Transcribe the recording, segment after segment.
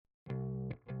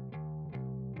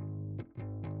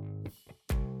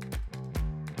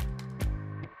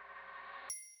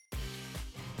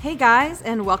Hey guys,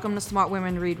 and welcome to Smart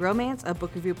Women Read Romance, a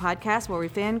book review podcast where we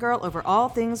fangirl over all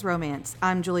things romance.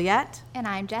 I'm Juliette. And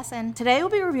I'm Jessin. Today we'll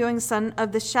be reviewing Son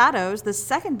of the Shadows, the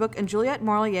second book in Juliette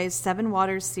Marlier's Seven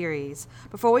Waters series.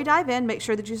 Before we dive in, make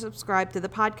sure that you subscribe to the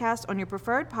podcast on your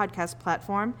preferred podcast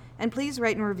platform, and please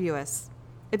rate and review us.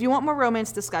 If you want more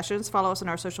romance discussions, follow us on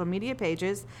our social media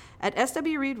pages at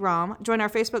SW Read Rom, join our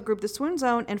Facebook group, The Swoon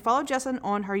Zone, and follow Jessin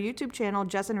on her YouTube channel,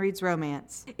 Jessin Reads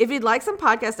Romance. If you'd like some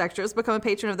podcast extras, become a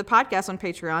patron of the podcast on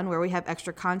Patreon, where we have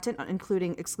extra content,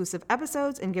 including exclusive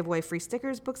episodes and give away free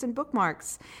stickers, books, and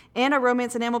bookmarks. And our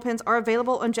romance enamel pins are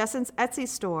available on Jessin's Etsy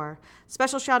store.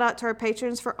 Special shout out to our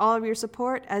patrons for all of your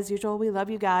support. As usual, we love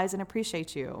you guys and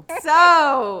appreciate you.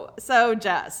 So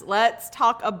Jess, let's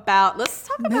talk about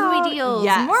movie deals.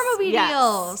 Yes, More movie yes.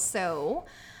 deals. So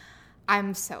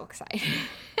I'm so excited.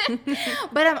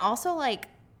 But I'm also like,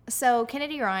 so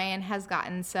Kennedy Ryan has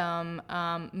gotten some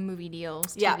movie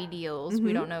deals, TV deals. Mm-hmm.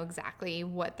 We don't know exactly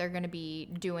what they're going to be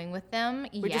doing with them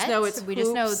yet. We just know it's been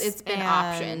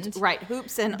optioned. Right,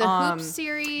 Hoops and the Hoops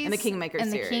series and the Kingmaker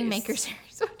series. And the Kingmaker series,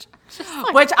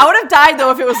 which I would have died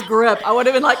though if it was Grip. I would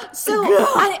have been like, so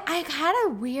I had a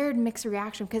weird mixed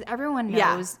reaction because everyone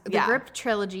knows the Grip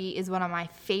trilogy is one of my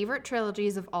favorite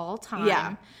trilogies of all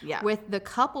time. Yeah. With the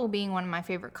couple being one of my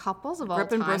favorite couples of all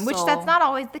time, which that's not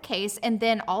always the case. And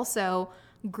then also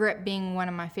Grip being one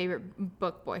of my favorite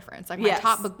book boyfriends, like my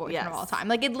top book boyfriend of all time.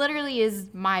 Like it literally is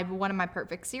one of my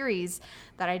perfect series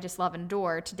that I just love and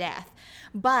adore to death.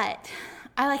 But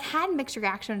I had mixed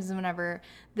reactions whenever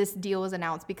this deal was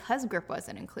announced because Grip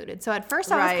wasn't included. So at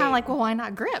first I was kind of like, well, why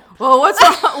not Grip? Well, what's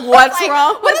wrong? What's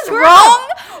wrong? What's wrong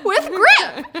with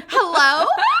Grip? Hello?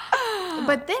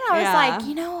 But then I was like,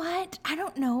 you know what? I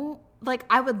don't know. Like,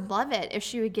 I would love it if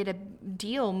she would get a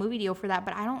movie deal for that,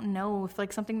 but I don't know if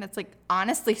something that's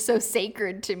honestly so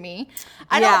sacred to me.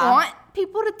 I don't want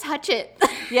people to touch it.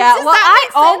 Yeah, well,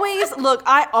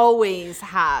 I always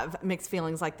have mixed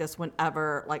feelings like this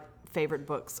whenever favorite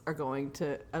books are going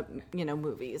to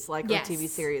movies or TV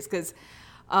series because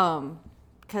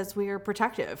we are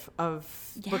protective of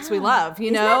books we love,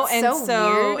 Isn't that and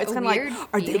so weird? it's kind of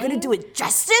are they going to do it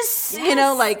justice?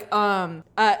 Yes.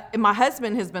 And my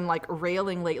husband has been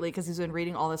railing lately because he's been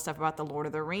reading all this stuff about the Lord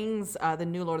of the Rings, the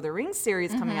new Lord of the Rings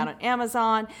series coming out on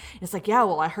Amazon. And it's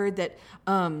I heard that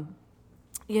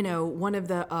one of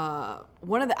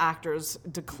the actors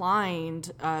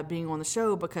declined being on the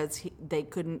show because they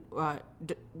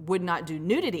would not do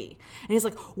nudity, and he's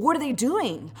like, "What are they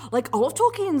doing? All of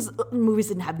Tolkien's movies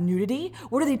didn't have nudity.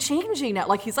 What are they changing now?"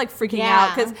 He's freaking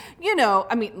out because look,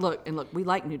 we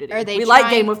like nudity. We like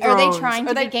Game of Thrones. Are they trying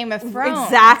to be Game of Thrones?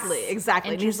 Exactly.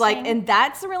 And he's and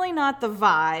that's really not the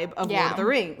vibe of Lord of the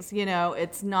Rings.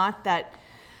 It's not that.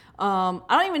 I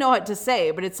don't even know what to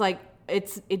say, but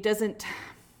it doesn't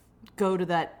go to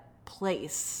that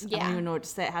place. I don't even know how to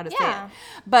say it.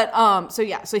 But so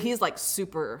he's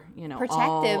super, protective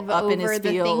all up over in his the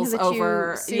feels things that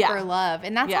you super love.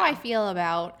 And that's how I feel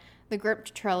about the Grip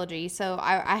trilogy. So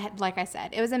I had, like I said,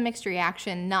 it was a mixed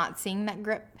reaction not seeing that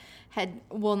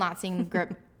not seeing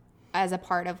Grip as a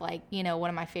part of one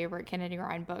of my favorite Kennedy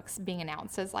Ryan books being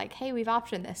announced as hey, we've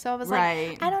optioned this. So I was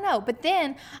I don't know. But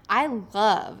then I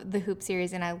love the Hoop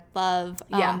series and I love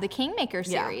the Kingmaker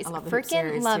series. I love the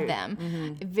freaking love too. them.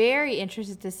 Mm-hmm. Very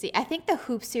interested to see. I think the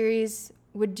Hoop series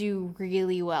would do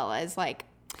really well as TV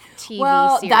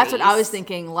series. That's what I was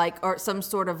thinking, or some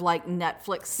sort of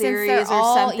Netflix series or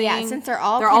something. Yeah, since they're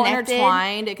all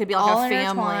intertwined, it could be a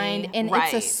family. And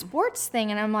it's a sports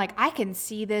thing, and I'm I can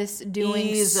see this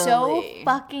doing so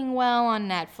fucking well on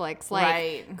Netflix.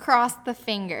 Cross the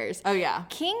fingers. Oh, yeah.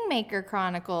 Kingmaker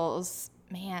Chronicles,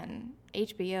 man,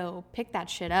 HBO, pick that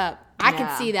shit up. I could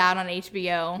see that on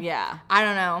HBO. Yeah. I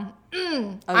don't know.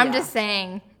 I'm just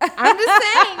saying.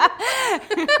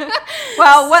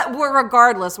 Well,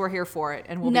 regardless, we're here for it,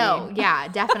 and we'll be. Yeah,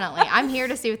 definitely. I'm here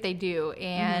to see what they do.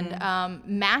 And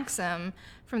Maxim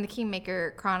from the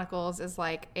Kingmaker Chronicles is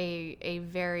a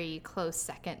very close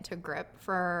second to Grip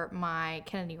for my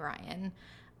Kennedy Ryan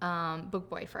book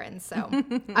boyfriend. So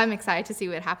I'm excited to see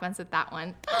what happens with that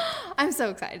one. I'm so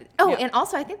excited. Oh, and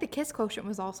also I think the Kiss Quotient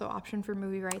was also optioned for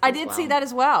movie rights. I did see that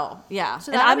as well. Yeah.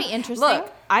 So that'll be interesting.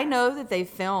 Look, I know that they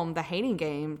filmed The Hating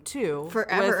Game too.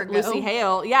 Forever with ago. Lucy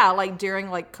Hale. Yeah, during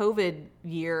COVID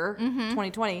year,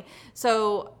 2020.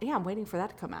 So yeah, I'm waiting for that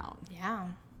to come out. Yeah.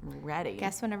 I'm ready.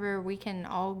 Guess whenever we can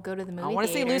all go to the movie I want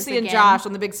to see Lucy again. and Josh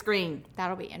on the big screen.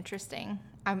 That'll be interesting.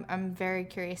 I'm very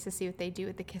curious to see what they do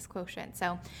with the kiss quotient.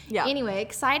 So anyway,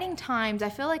 exciting times. I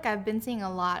feel like I've been seeing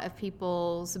a lot of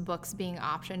people's books being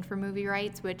optioned for movie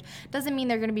rights, which doesn't mean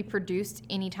they're going to be produced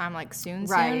anytime like soon,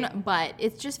 but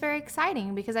it's just very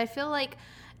exciting because I feel like,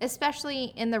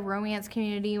 especially in the romance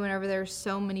community, whenever there's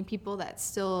so many people that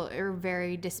still are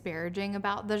very disparaging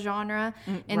about the genre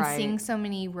and seeing so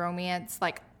many romance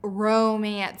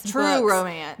true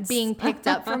romance being picked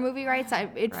up for movie rights,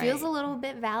 it feels a little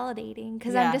bit validating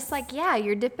because I'm just like,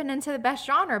 you're dipping into the best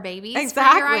genre, baby.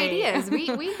 Exactly. Your ideas.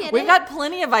 We get We've got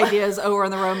plenty of ideas over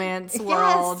in the romance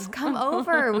world. Yes, come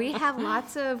over. We have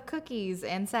lots of cookies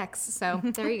and sex. So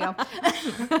there you go.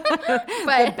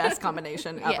 The best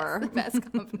combination ever. Yes, the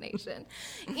best combination.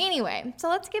 Anyway, so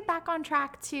let's get back on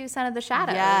track to Son of the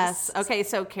Shadows. Yes. Okay,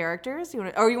 so characters. You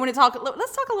want to talk?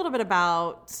 Let's talk a little bit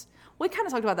about. We kind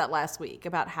of talked about that last week,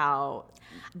 about how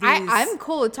I'm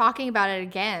cool with talking about it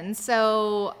again.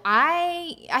 So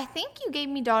I think you gave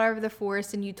me Daughter of the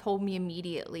Forest and you told me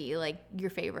immediately, like,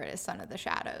 your favorite is Son of the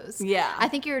Shadows. Yeah. I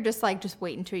think you were just like, just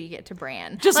wait until you get to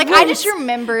Bran. I just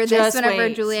remember this whenever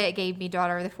Juliet gave me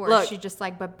Daughter of the Forest. She's just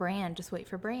like, but Bran, just wait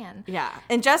for Bran. Yeah.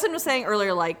 And Justin was saying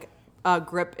earlier, like,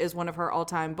 Grip is one of her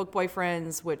all-time book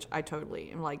boyfriends, which I totally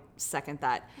am like second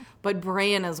that. But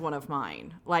Bran is one of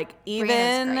mine. Like,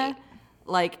 even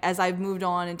like as I've moved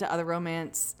on into other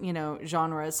romance,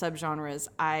 genres, subgenres,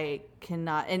 I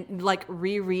cannot, and like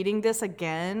rereading this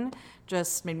again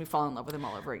just made me fall in love with him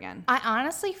all over again. I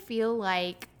honestly feel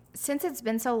like since it's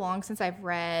been so long since I've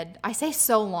read, I say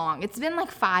so long, it's been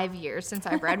like 5 years since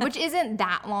I've read, which isn't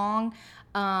that long.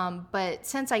 But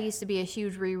since I used to be a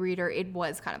huge rereader, it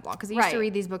was kind of long because I used to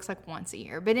read these books like once a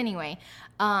year. But anyway,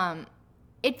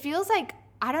 it feels like,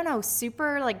 I don't know,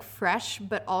 super like fresh,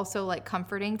 but also like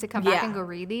comforting to come back and go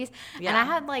read these. Yeah. And I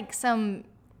had like some,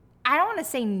 I don't want to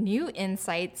say new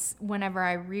insights whenever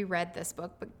I reread this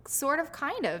book, but sort of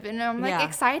kind of. And I'm like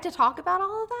excited to talk about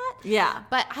all of that. Yeah.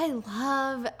 But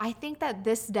I think that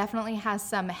this definitely has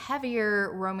some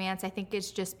heavier romance. I think it's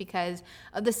just because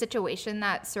of the situation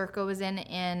that Circa was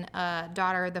in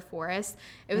Daughter of the Forest.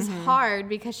 It was hard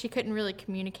because she couldn't really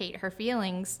communicate her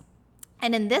feelings.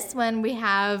 And in this one, we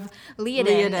have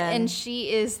Leodin, and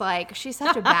she's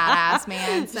such a badass,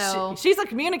 man. So she's a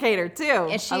communicator, too.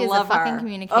 And she is a fucking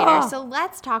communicator. Oh. So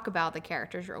let's talk about the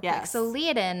characters real quick. So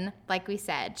Leodin, like we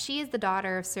said, she is the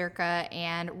daughter of Circa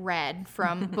and Red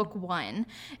from book 1.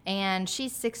 And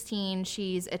she's 16.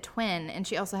 She's a twin. And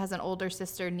she also has an older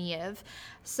sister, Niamh.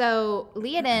 So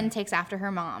Leodin takes after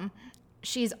her mom.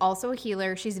 She's also a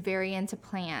healer. She's very into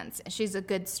plants. She's a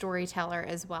good storyteller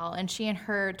as well. And she and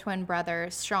her twin brother,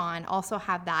 Sean, also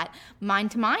have that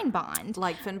mind-to-mind bond.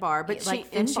 Like Finbar. But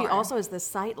she also has this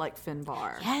sight like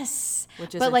Finbar. Yes.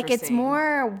 Which is But like it's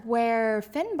more where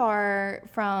Finbar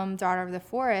from Daughter of the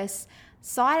Forest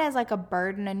saw it as like a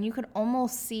burden, and you could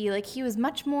almost see like he was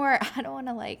much more, I don't want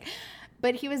to like...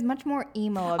 But he was much more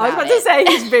emo about it. I was about to say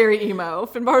he's very emo.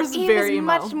 Finbar's very emo. He was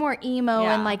much more emo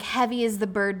and like heavy is the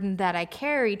burden that I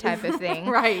carry type of thing.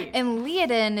 Right. And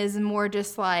Leodin is more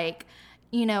just like,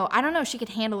 I don't know, she could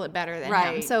handle it better than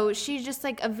him. So she's just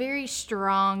like a very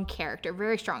strong character.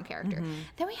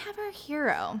 Then we have our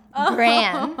hero,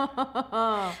 Bran.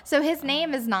 So his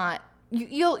name is not...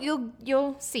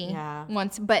 You'll see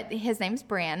once, but his name's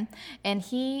Bran, and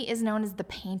he is known as the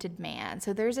Painted Man.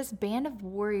 So there's this band of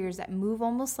warriors that move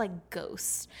almost like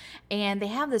ghosts, and they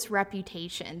have this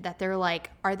reputation that they're like,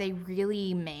 are they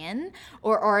really men,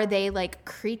 or are they like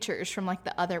creatures from like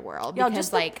the other world? Because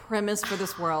just like the premise for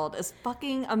this world is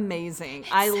fucking amazing.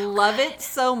 I love it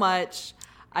so much.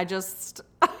 I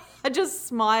just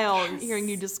smile hearing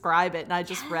you describe it, and I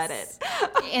just read it.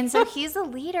 And so he's the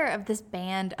leader of this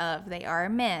band of, they are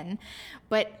men,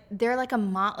 but they're like a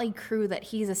motley crew that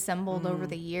he's assembled over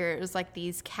the years, like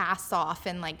these cast-off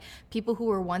and like people who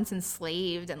were once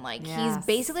enslaved, and like he's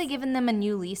basically given them a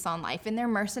new lease on life, and they're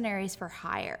mercenaries for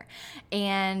hire.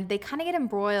 And they kind of get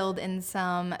embroiled in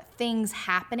some things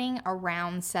happening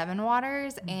around Seven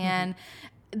Waters, and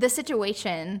the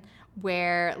situation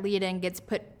where Leodin gets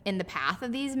put in the path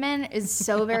of these men is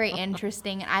so very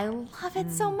interesting. And I love it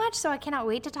so much. So I cannot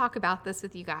wait to talk about this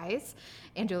with you guys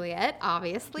and Juliet,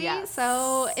 obviously. Yes.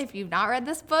 So if you've not read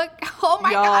this book, oh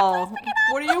my God, please pick it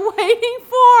up. What are you waiting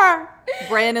for?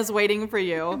 Bran is waiting for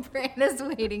you. Bran is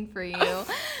waiting for you.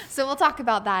 So we'll talk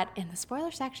about that in the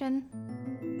spoiler section.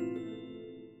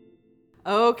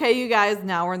 Okay, you guys,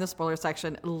 now we're in the spoiler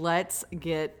section. Let's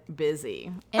get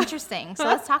busy. Interesting. So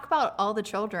let's talk about all the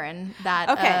children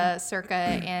that Circa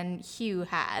and Hugh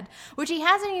had, which he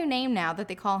has a new name now that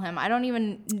they call him. I don't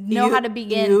even know how to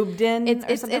begin. Eubden?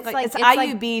 It's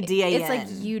I-U-B-D-A-N. It's like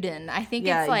Euden. I think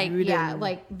it's like, Euden.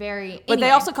 Like very... But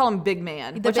they also call him Big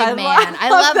Man. The Big Man. I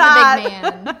love the Big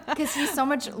Man because he's so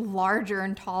much larger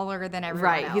and taller than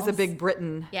everyone else. Right. He's a big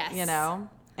Briton, yes. you know?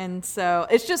 And so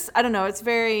it's just, I don't know, it's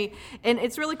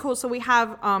really cool. So we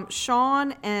have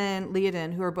Sean and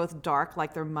Leodin, who are both dark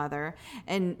like their mother,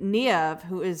 and Niev,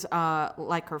 who is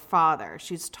like her father.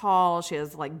 She's tall, she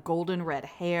has like golden red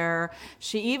hair.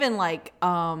 She even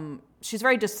she's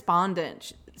very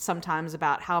despondent sometimes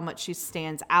about how much she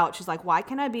stands out. She's like, why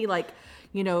can't I be like,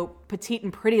 you know, petite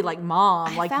and pretty like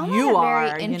mom, like you are.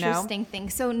 Very interesting thing.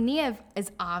 So Niev is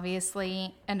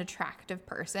obviously an attractive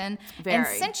person, very. And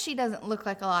since she doesn't look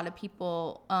like a lot of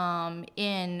people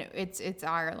in it's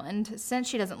Ireland, since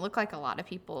she doesn't look like a lot of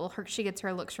people, she gets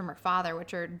her looks from her father,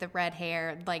 which are the red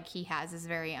hair like he has is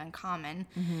very uncommon,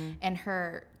 and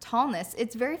her tallness.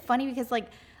 It's very funny because like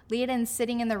Leodin's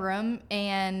sitting in the room,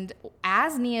 and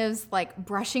as Niev's like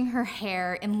brushing her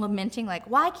hair and lamenting, like,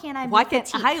 why can't I be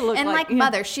petite? I look and like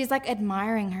mother, she's like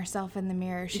admiring herself in the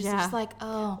mirror. She's just like,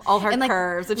 oh, all her and, like,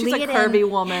 curves, and she's a curvy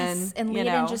woman. Yes, and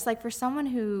Leodin just like, for someone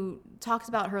who talks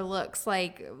about her looks,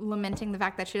 like lamenting the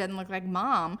fact that she doesn't look like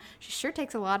mom, she sure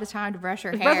takes a lot of time to brush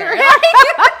her hair.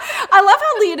 I love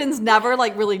how Leodin's never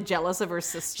like really jealous of her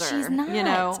sister. She's not. You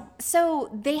know, so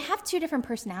they have two different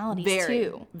personalities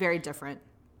too. Very different.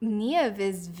 Niev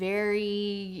is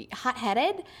very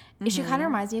hot-headed. She kind of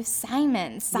reminds me of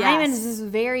Simon. Simon is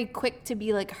very quick to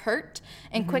be like hurt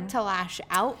and quick to lash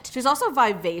out. She's also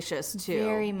vivacious too.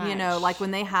 Very much. You know, like when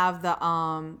they have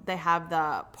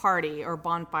the party or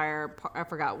bonfire. I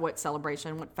forgot what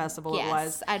celebration, what festival it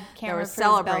was. I can't remember.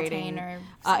 Celebrating. Or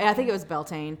I think it was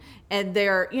Beltane, and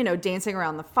they're dancing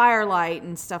around the firelight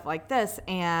and stuff like this.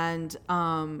 And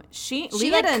she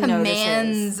like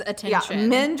commands attention. Yeah,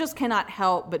 men just cannot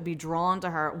help but be drawn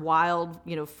to her wild,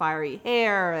 fiery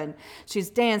hair, and she's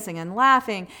dancing and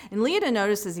laughing. And Leodin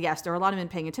notices, yes, there are a lot of men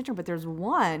paying attention, but there's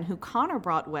one who Connor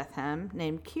brought with him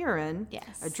named Kieran,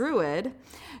 a druid,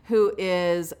 who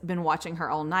is been watching her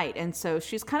all night. And so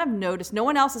she's kind of noticed, no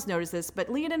one else has noticed this, but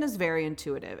Leodin is very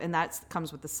intuitive, and that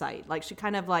comes with the sight. Like she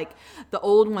kind of like, the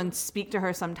old ones speak to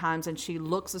her sometimes, and she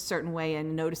looks a certain way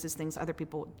and notices things other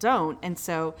people don't. And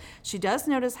so she does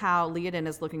notice how Leodin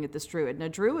is looking at this druid. Now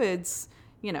druids,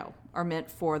 are meant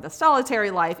for the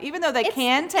solitary life, even though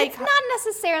it's not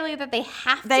necessarily that they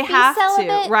have to be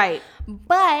celibate, right?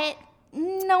 But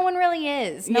no one really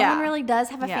is. No one really does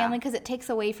have a family because it takes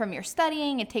away from your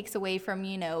studying. It takes away from,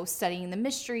 studying the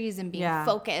mysteries and being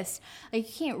focused. Like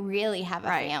you can't really have a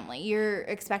family. You're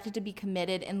expected to be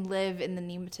committed and live in the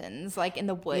Nemetons, like in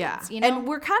the woods. Yeah. And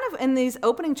we're kind of in these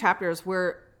opening chapters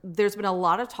where there's been a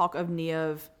lot of talk of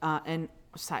Niev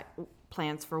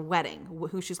plans for wedding,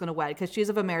 who she's going to wed, because she's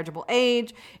of a marriageable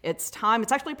age. It's time.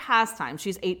 It's actually past time.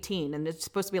 She's 18, and it's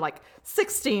supposed to be like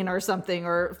 16 or something,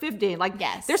 or 15. Like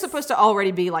they're supposed to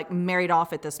already be like married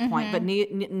off at this point, but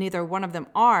neither one of them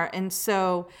are. And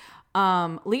so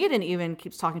Leodin even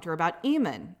keeps talking to her about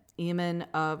Eamon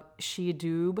of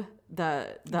Sheadub,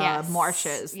 the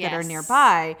marshes that are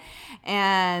nearby,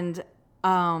 and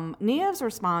Niev's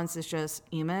response is just,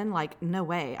 Eamon, like, no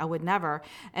way, I would never.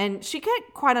 And she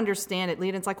can't quite understand it.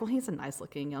 Leodin's like, well, he's a nice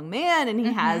looking young man, and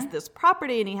he has this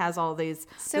property, and he has all this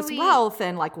wealth,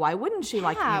 and like, why wouldn't she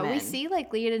like Eamon? Yeah, we see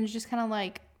like Leodin's just kind of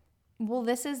like, well,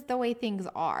 this is the way things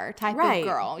are type of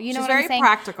girl. You know what I'm saying? She's very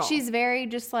practical. She's very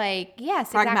just like, pragmatic.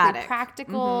 Exactly,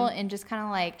 practical, and just kind of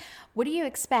like, what do you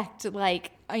expect?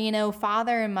 Like,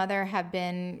 father and mother have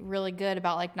been really good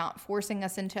about like not forcing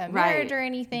us into a marriage or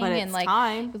anything. But and it's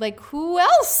time. Like who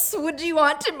else would you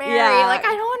want to marry? Yeah. Like,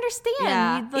 I don't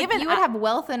understand. Yeah. You would have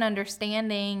wealth and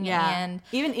understanding. Yeah. And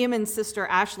even Eamon's sister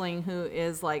Aisling, who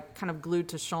is like kind of glued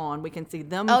to Sean, we can see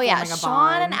them forming a bond.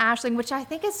 Sean and Aisling, which I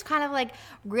think is kind of like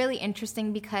really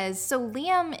interesting because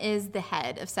Liam is the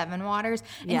head of Seven Waters,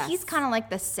 and he's kind of like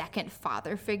the second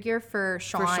father figure for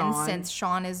Sean, since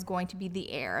Sean is going to be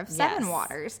the heir of Seven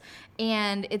Waters.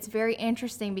 And it's very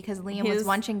interesting because Liam was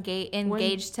once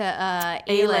engaged to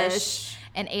Ailish,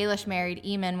 and Ailish married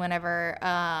Eamon whenever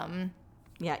Eamon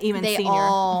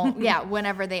Senior.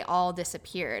 Whenever they all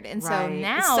disappeared. And so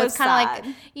now it's kind of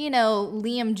like,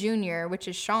 Liam Jr., which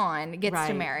is Sean, gets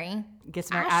to marry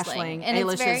Aisling,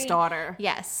 Ailish's daughter.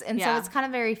 Yes. And so it's kind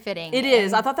of very fitting. It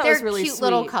is. I thought that was really cute sweet.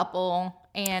 Little couple.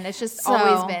 And it's just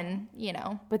always been,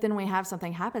 But then we have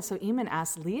something happen. So Eamon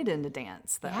asks Leodin to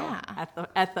dance, though,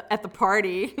 at the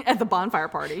party, at the bonfire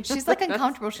party. She's like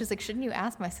uncomfortable. She's like, shouldn't you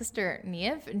ask my sister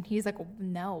Niamh? And he's like,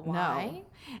 no, why? No.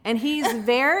 And he's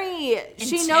very,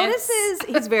 she notices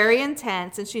he's very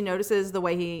intense, and she notices the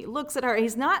way he looks at her.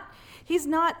 He's not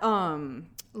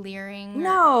leering.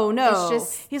 No. It's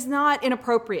just, he's not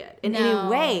inappropriate in any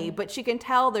way, but she can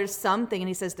tell there's something. And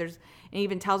he says and he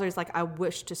even tells her, he's like, I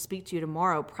wish to speak to you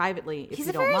tomorrow privately if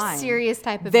you don't mind. He's a very serious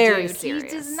type of very dude. Serious. He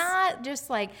does not just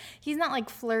like, he's not like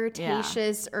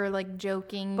flirtatious or like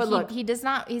joking. But look, he's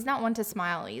not one to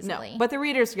smile easily. No, but the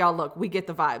readers, y'all, look, we get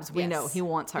the vibes. We know he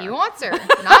wants her. He wants her,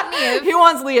 not Niamh. He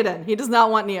wants Leodin. He does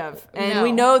not want Niamh. And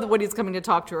we know that what he's coming to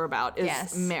talk to her about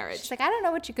is marriage. She's like, I don't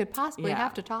know what you could possibly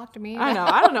have to talk to me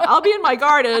about. I don't know. I'll be in my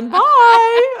garden. Bye.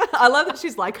 I love that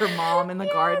she's like her mom in the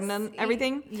garden and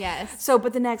everything. Yes. So,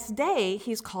 but the next day,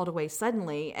 he's called away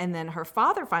suddenly, and then her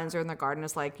father finds her in the garden.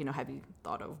 Is like, have you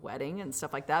thought of wedding and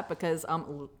stuff like that? Because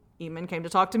Eamon came to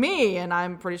talk to me, and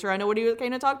I'm pretty sure I know what he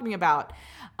came to talk to me about.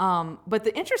 But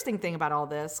the interesting thing about all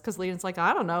this, because Leon's like,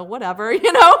 I don't know, whatever,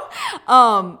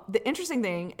 the interesting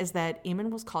thing is that Eamon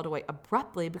was called away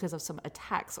abruptly because of some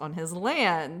attacks on his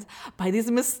land by these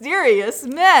mysterious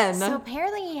men. So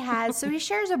apparently he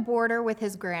shares a border with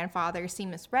his grandfather,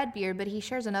 Seamus Redbeard, but he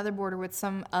shares another border with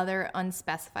some other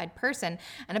unspecified person.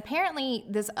 And apparently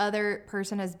this other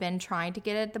person has been trying to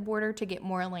get at the border to get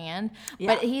more land,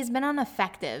 but he's been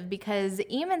ineffective because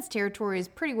Eamon's territory is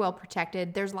pretty well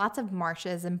protected. There's lots of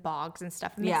marshes and bogs and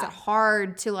stuff. It makes it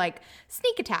hard to like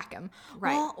sneak attack him.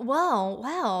 Right.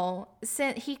 Well,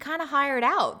 since he kind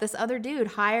of this other dude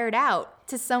hired out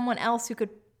to someone else who could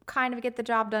kind of get the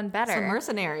job done better. Some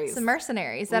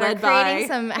mercenaries that are creating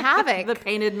some havoc. The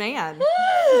Painted Man.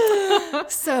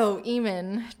 So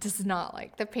Eamon does not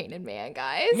like the Painted Man,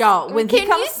 guys. Yo, when he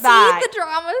comes back, the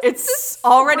drama? It's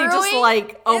already just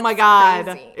like, oh my God.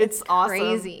 Crazy. It's awesome.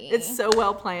 Crazy. It's so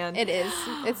well planned. It is.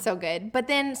 It's so good. But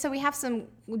then, so we have some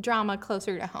drama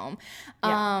closer to home.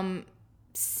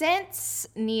 Since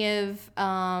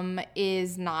Niamh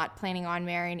is not planning on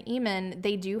marrying Eamon,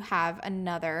 they do have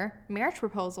another marriage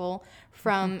proposal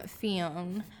from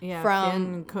Fionn. Yeah,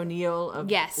 Fionn Coneil of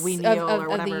or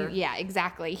whatever.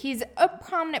 Exactly. He's a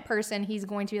prominent person. He's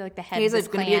going to be like the head of this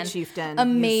clan. He's going to be a chieftain. A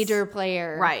major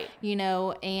player. Right.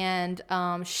 And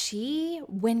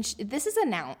when this is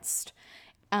announced,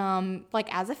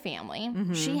 like as a family,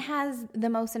 she has the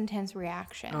most intense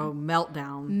reaction. Oh,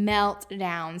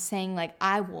 meltdown, saying like,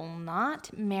 I will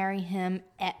not marry him.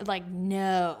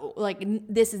 No, like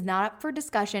this is not up for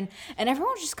discussion. And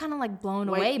everyone's just kind of like blown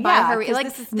away by her. Like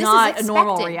this is not a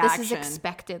normal reaction. This is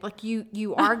expected. Like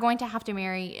you are going to have to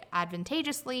marry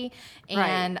advantageously,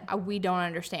 and we don't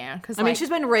understand. Because I mean, she's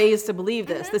been raised to believe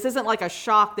this. This isn't like a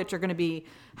shock that you're going to be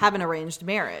have an arranged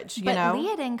marriage. But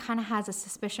Leodin kind of has a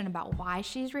suspicion about why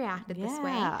she's reacted this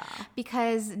way,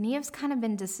 because Niamh's kind of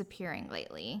been disappearing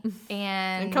lately,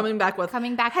 and coming back,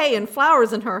 hey, and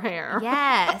flowers in her hair.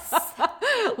 Yes.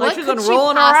 Like what she's could been she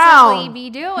rolling possibly around. be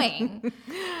doing?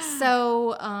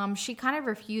 So she kind of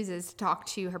refuses to talk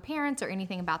to her parents or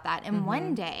anything about that. And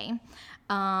one day,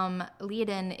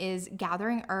 Leodin is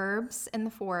gathering herbs in the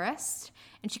forest,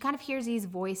 and she kind of hears these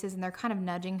voices, and they're kind of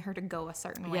nudging her to go a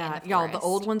certain way. Yeah, y'all, the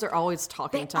old ones are always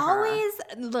talking to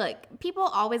her. People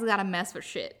always gotta mess with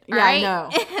shit. Yeah, right?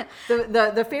 I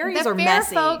know. The fairies are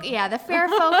messy. The fair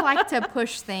folk like to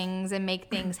push things and make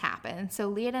things happen.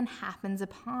 So Leodin happens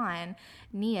upon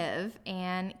Niamh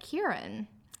and Kieran,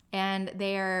 and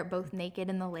they are both naked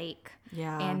in the lake.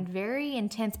 Yeah. And very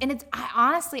intense. And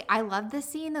I love this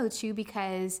scene though too,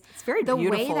 because it's very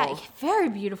beautiful. Very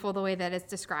beautiful the way that it's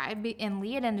described. And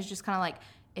Leodin is just kind of like,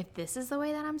 if this is the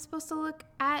way that I'm supposed to look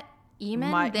at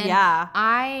Eamon, then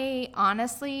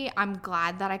I'm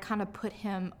glad that I kind of put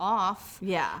him off.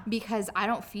 Yeah. Because I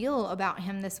don't feel about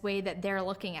him this way that they're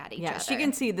looking at each other. Yeah, she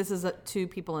can see this is two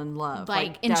people in love.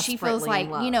 And she feels like,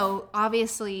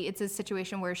 obviously it's a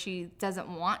situation where she doesn't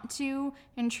want to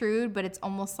intrude, but it's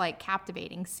almost like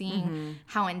captivating seeing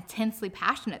how intensely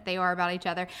passionate they are about each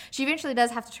other. She eventually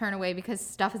does have to turn away because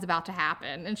stuff is about to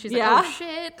happen. And she's like, oh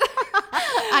shit,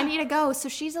 I need to go. So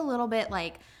she's a little bit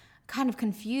like, kind of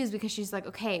confused, because she's like,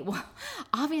 okay, well,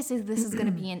 obviously this is going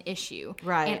to be an issue.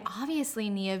 Right. And obviously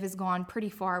Niamh has gone pretty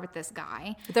far with this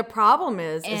guy. The problem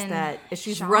is that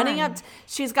she's running up,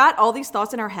 she's got all these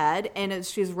thoughts in her head, and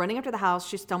as she's running up to the house,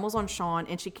 she stumbles on Sean,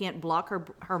 and she can't block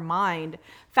her mind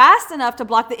fast enough to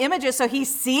block the images, so he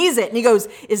sees it, and he goes,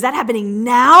 is that happening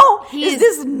now? Is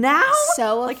this now?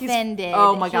 So offended.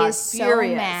 Oh my God, he is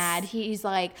furious. So mad. He's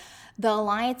like, the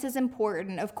alliance is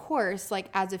important. Of course, like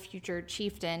as a future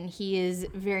chieftain, he is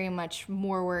very much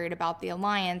more worried about the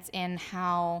alliance and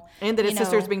how... And that his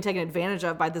sister's being taken advantage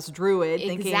of by this druid.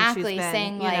 Exactly, thinking she's been,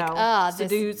 saying like,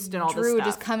 seduced and all this stuff. Druid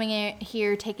is coming in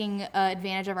here taking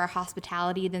advantage of our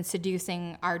hospitality, then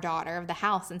seducing our daughter of the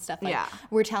house and stuff. Like,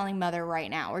 we're telling Mother right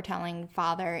now. We're telling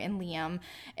Father and Liam.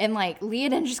 And like,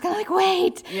 Leoden just kind of like,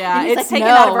 wait. Yeah, and he's it's like,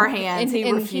 taken out of her hands.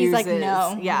 He refuses. He's like,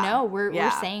 no,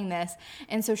 we're saying this.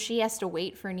 And so she has to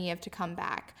wait for Niev to come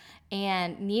back.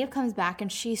 And Niev comes back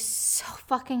and she's so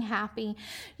fucking happy.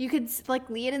 You could, like,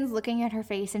 Leoden's looking at her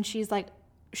face and she's like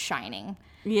shining.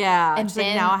 Yeah. And then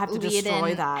like, now I have to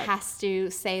destroy that. Has to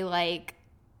say, like,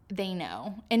 they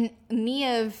know. And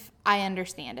Niev, I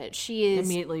understand it. She is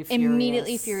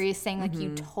immediately furious, saying like,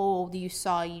 you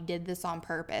saw, you did this on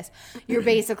purpose. You're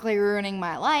basically ruining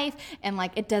my life, and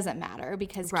like it doesn't matter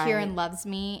because Kieran loves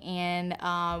me, and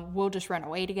we'll just run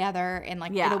away together, and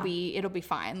like it'll be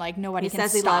fine. Like nobody can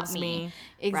stop me.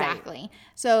 Exactly. Right.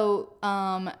 So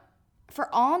for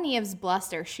all Niev's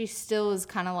bluster, she still is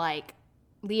kind of like,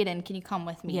 Leoden, can you come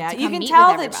with me? Yeah, you can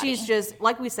tell that she's just,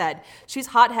 like we said, she's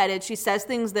hot-headed. She says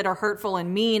things that are hurtful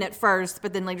and mean at first,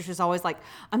 but then later she's always like,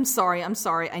 I'm sorry, I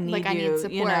need you. I need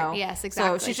support. You know? Yes,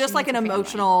 exactly. So she's just like an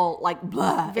emotional, like,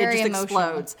 blah. Very it just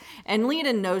explodes. And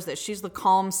Leoden knows this. She's the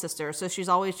calm sister, so she's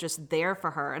always just there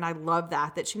for her. And I love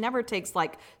that she never takes,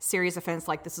 like, serious offense,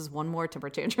 like, this is one more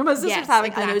temper tantrum my sister's having.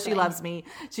 Exactly. I know she loves me.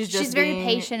 She's very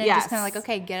patient and just kind of like,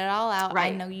 okay, get it all out.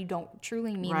 Right. I know you don't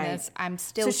truly mean this. I'm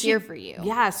still here for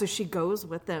you. Yeah, so she goes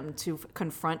with them to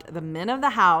confront the men of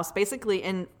the house, basically.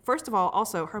 And first of all,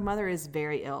 also, her mother is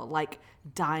very ill, like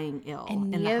dying ill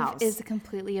and in the house. Is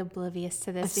completely oblivious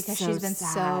to this because she's been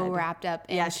so wrapped up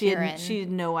in Kieran. She had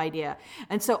no idea.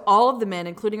 And so all of the men,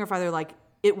 including her father, like,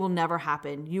 it will never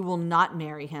happen. You will not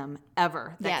marry him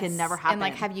ever. That can never happen. And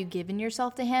like, have you given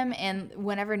yourself to him? And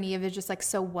whenever Niev is just like,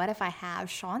 so what if I have?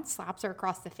 Sean slaps her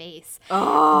across the face.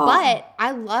 Oh. But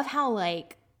I love how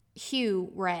like Hugh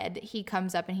Red, he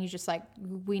comes up and he's just like,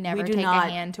 we never take a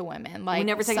hand to women. Like, we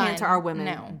never take a hand to our women.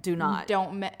 No, do not.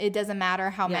 It doesn't matter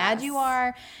how mad you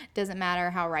are. Doesn't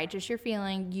matter how righteous you're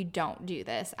feeling. You don't do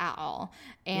this at all.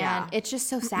 And it's just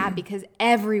so sad because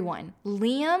everyone,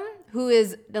 Liam, who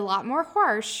is a lot more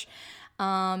harsh,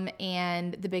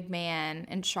 and the big man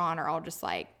and Sean are all just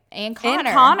like, and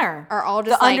Connor are all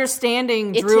just the like,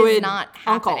 understanding druid is not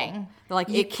happening. Uncle. They're like,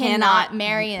 you cannot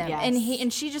marry him. Yes.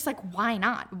 And she's just like, why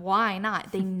not? Why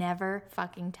not? They never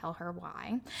fucking tell her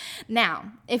why.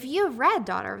 Now, if you've read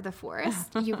Daughter of the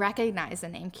Forest, you recognize the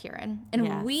name Kieran.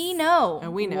 And we know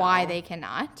why they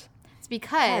cannot. It's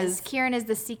because Kieran is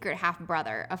the secret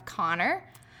half-brother of Connor.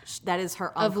 That is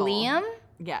her uncle. Of Liam.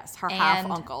 Yes, her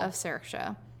half-uncle. Of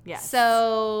Saoirse. Yes.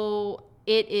 So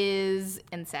it is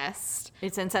incest.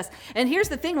 It's incest. And here's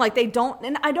the thing, like, they don't,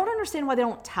 and I don't understand why they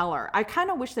don't tell her. I kind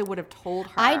of wish they would have told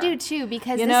her. I do too,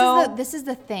 because this is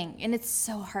the thing, and it's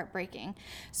so heartbreaking.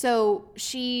 So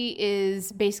she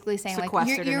is basically saying, like,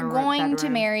 you're going to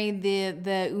marry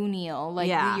the O'Neill. Like,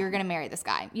 you're going to marry this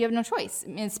guy. You have no choice,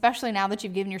 especially now that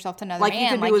you've given yourself to another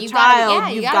man. Like, you gotta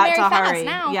marry fast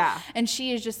now. Yeah. And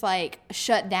she is just, like,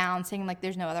 shut down, saying, like,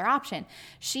 there's no other option.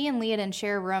 She and Leoden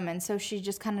share a room, and so she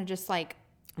just kind of just, like,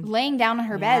 laying down on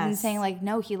her bed and saying, like,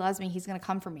 no, he loves me. He's going to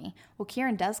come for me. Well,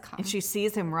 Kieran does come. And she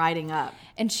sees him riding up.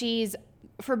 And she's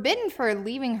forbidden for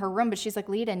leaving her room, but she's like,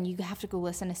 Leoden, you have to go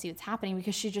listen to see what's happening,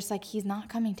 because she's just like, he's not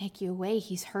coming to take you away.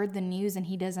 He's heard the news and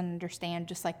he doesn't understand,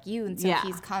 just like you. And so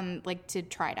he's come, like, to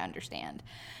try to understand.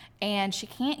 And she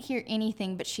can't hear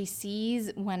anything, but she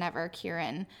sees whenever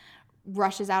Kieran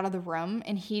rushes out of the room,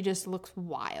 and he just looks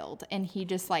wild. And he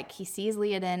just, like, he sees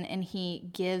Leoden, and he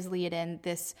gives Leoden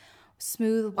this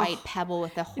smooth white pebble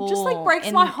with a hole. It just, like,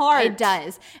 breaks my heart. It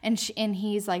does. And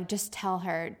he's like, just tell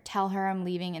her I'm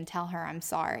leaving, and tell her I'm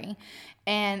sorry.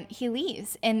 And he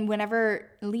leaves. And whenever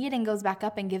Leoden goes back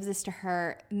up and gives this to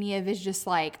her, Niev is just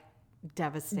like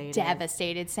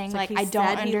devastated, saying, like, I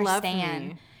don't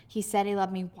understand. He said he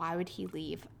loved me. Why would he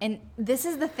leave? And this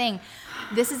is the thing.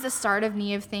 This is the start of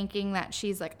Niev thinking that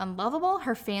she's, like, unlovable.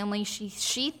 Her family, she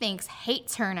thinks,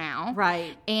 hates her now.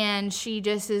 Right. And she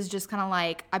just is just kind of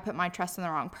like, I put my trust in the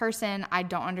wrong person. I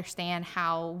don't understand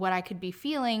how what I could be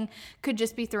feeling could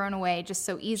just be thrown away just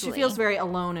so easily. She feels very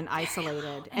alone and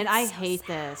isolated. And I hate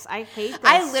this. I hate this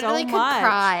I literally could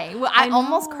cry. Well, I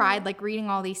almost cried, like, reading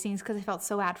all these scenes, because I felt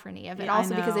so bad for Niev. And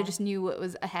also because I just knew what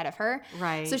was ahead of her.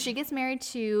 Right. So she gets married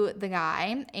to to the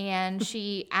guy, and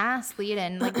she asked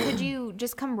Leodin, like, could you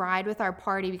just come ride with our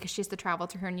party because she has to travel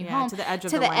to her new home. To the edge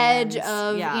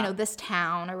of this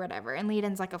town or whatever. And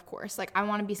Leodin's like, of course. Like, I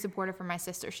want to be supportive for my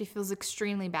sister. She feels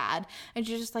extremely bad. And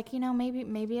she's just like,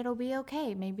 maybe it'll be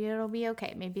okay. Maybe it'll be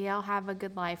okay. Maybe I'll have a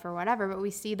good life or whatever. But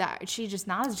we see that she's just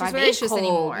not as vivacious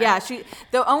anymore. Yeah,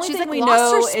 the only thing we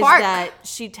know is that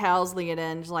she tells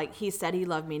Leodin, like, he said he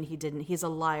loved me and he didn't. He's a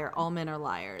liar. All men are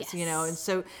liars, And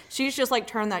so she's just like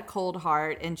turned that cold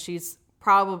heart, and she's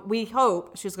we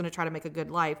hope she's going to try to make a good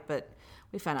life, but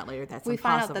we find out later that's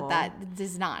impossible. We find out that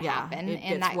does not happen,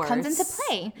 and that comes into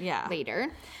play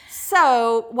later.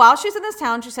 So while she's in this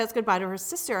town, she says goodbye to her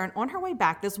sister, and on her way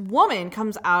back, this woman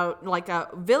comes out, like a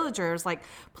villager's like,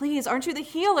 please, aren't you the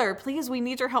healer? Please, we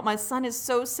need your help. My son is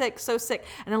so sick, so sick.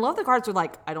 And I love the guards are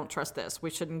like, I don't trust this. We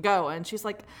shouldn't go. And she's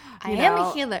like, I am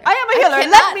a healer.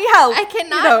 Let me help. I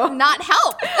cannot not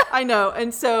help. I know.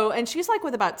 And she's like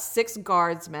with about 6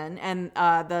 guardsmen, and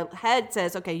the head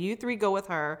says, okay, you 3 go with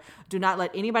her. Do not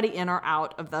let anybody in or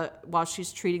out of while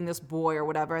she's treating this boy or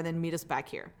whatever, and then meet us back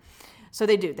here. So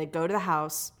they do. They go to the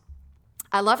house.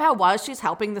 I love how while she's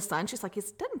helping the son, she's like, he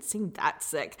doesn't seem that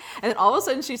sick. And then all of a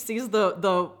sudden she sees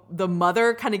the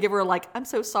mother kind of give her like, I'm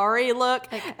so sorry look.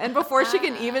 And before she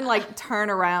can even like turn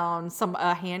around,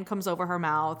 a hand comes over her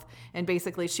mouth, and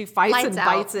basically she fights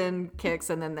bites and kicks,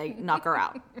 and then they knock her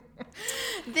out.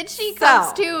 Then she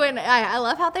comes to, and I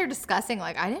love how they're discussing,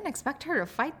 like, I didn't expect her to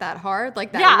fight that hard,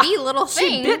 like that wee little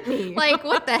thing. She bit me. Like,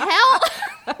 what the hell?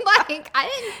 Like, I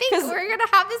didn't think we were going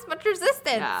to have this much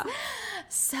resistance. Yeah.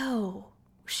 So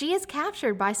she is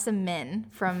captured by some men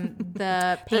from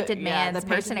the Painted Man's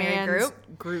mercenary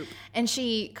group. And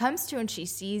she comes to and she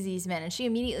sees these men, and she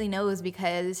immediately knows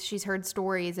because she's heard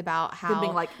stories about how them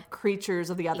being like creatures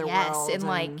of the other world. Yes, and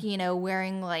like,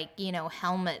 wearing like,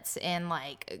 helmets and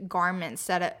like garments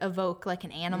that evoke like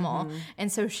an animal. Mm-hmm.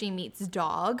 And so she meets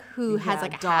Dog, who has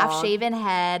like a half-shaven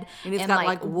head. And he's got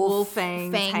like wolf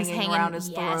fangs hanging around his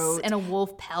throat. And a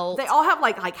wolf pelt. They all have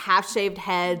like half-shaved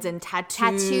heads and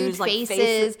tattooed like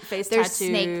faces. Face There's tattoos.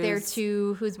 Snake there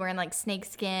too, who's wearing like snake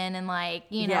skin and like,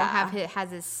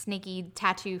 has his snaky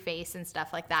tattoo face and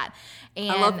stuff like that.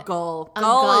 And I love Gull. And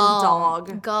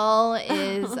Dog. Gull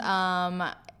is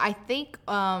I think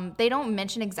they don't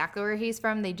mention exactly where he's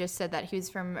from. They just said that he was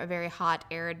from a very hot,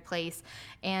 arid place,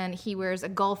 and he wears a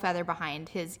gull feather behind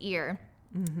his ear.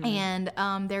 Mm-hmm.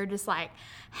 And they're just like,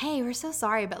 hey, we're so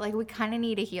sorry, but like we kind of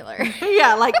need a healer.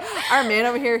 Yeah, like our man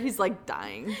over here, he's like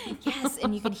dying. Yes,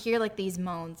 and you can hear like these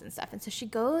moans and stuff. And so she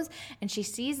goes and she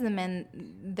sees the man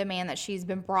that she's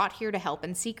been brought here to help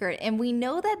in secret. And we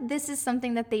know that this is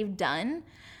something that they've done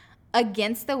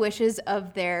against the wishes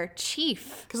of their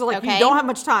chief. Because like, you don't have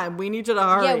much time. We need you to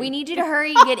hurry. Yeah, we need you to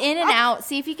hurry, get in and out,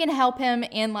 see if you can help him,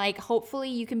 and like hopefully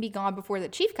you can be gone before the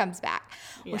chief comes back.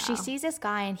 Yeah. Well, she sees this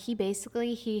guy, and he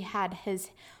had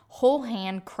his whole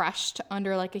hand crushed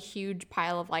under like a huge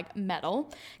pile of like metal,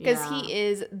 because he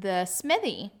is the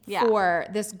smithy for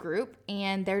this group,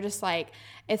 and they're just like,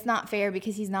 it's not fair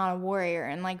because he's not a warrior,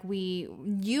 and like we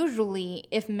usually,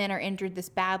 if men are injured this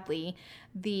badly,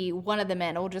 one of the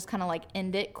men will just kind of like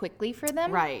end it quickly for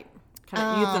them, right? Kind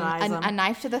of euthanize them. A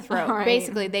knife to the throat. Right.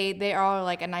 Basically, they are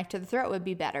like, a knife to the throat would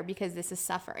be better because this is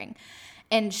suffering,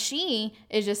 and she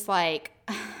is just like,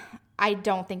 I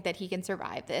don't think that he can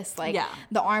survive this. Like,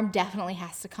 the arm definitely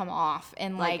has to come off,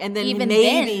 and like and then even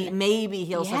maybe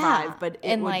he'll survive, but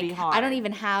it would be hard. I don't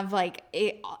even have like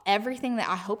everything that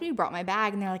I hope you brought my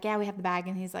bag, and they're like, yeah, we have the bag,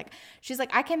 and she's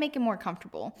like, I can make him more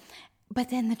comfortable. But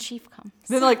then the chief comes.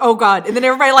 Then they're like, oh God. And then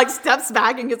everybody like steps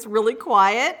back and gets really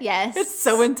quiet. Yes. It's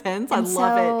so intense. I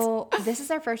love it. This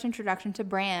is our first introduction to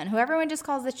Bran, who everyone just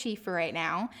calls the chief for right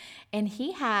now. And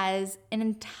he has an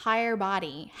entire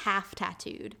body half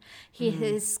tattooed.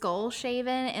 His skull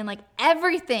shaven, and like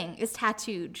everything is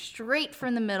tattooed straight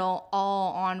from the middle,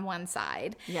 all on one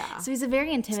side. Yeah. So he's a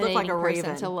very intimidating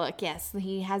person to look. Yes.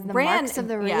 He has the marks of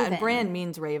the raven. Yeah, and Bran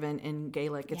means raven in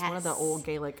Gaelic. It's one of the old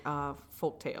Gaelic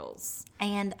folk tales.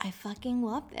 And I fucking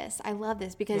love this. I love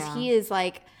this because he is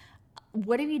like,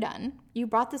 what have you done? You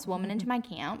brought this woman into my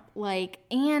camp, like,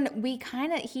 and he's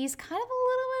kind of a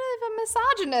little bit of a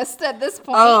misogynist at this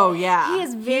point. Oh yeah, he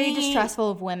is very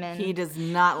distrustful of women. He does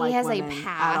not like women. He has a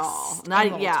past at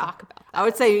all. We'll talk about that. I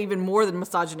would say even more than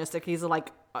misogynistic. He's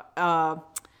like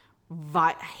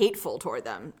hateful toward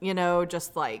them,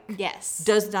 just like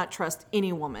does not trust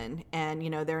any woman, and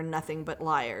they're nothing but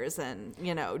liars, and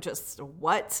just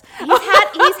what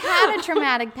he's had a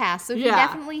traumatic past, so he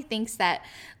definitely thinks that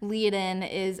Leodin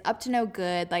is up to no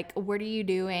good. Like, what are you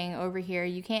doing over here?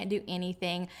 You can't do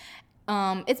anything.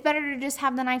 it's better to just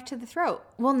have the knife to the throat.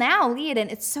 Well, now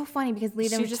Leodin, it's so funny because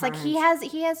Leodin was just like, he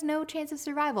has no chance of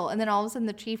survival. And then all of a sudden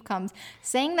the chief comes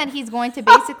saying that he's going to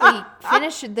basically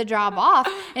finish the job off.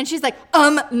 And she's like,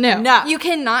 no. You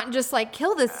cannot just like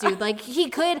kill this dude. Like he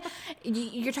could,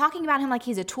 you're talking about him like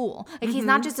he's a tool. Like he's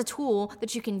not just a tool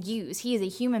that you can use. He is a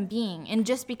human being. And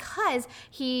just because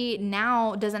he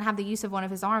now doesn't have the use of one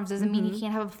of his arms doesn't mean he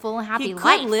can't have a full and happy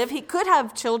life. He could live. He could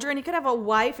have children. He could have a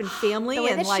wife and family.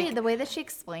 The way that she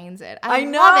explains it, I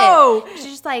love it. She's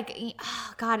just like,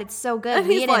 oh God, it's so good. And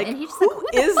he's like, who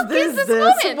is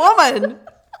this woman?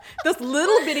 This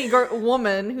little bitty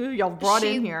woman who y'all brought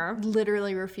in here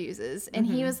literally refuses, and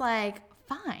he was like,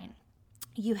 fine.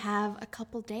 You have a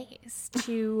couple days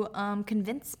to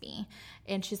convince me.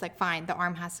 And she's like, fine, the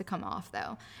arm has to come off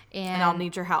though. And I'll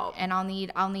need your help. And I'll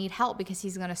need help because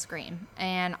he's gonna scream.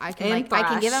 And I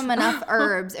can give him enough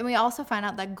herbs. And we also find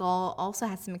out that Gull also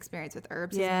has some experience with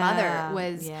herbs. His mother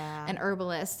was an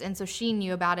herbalist, and so she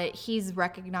knew about it. He's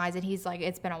recognized it. He's like,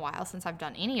 it's been a while since I've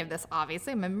done any of this.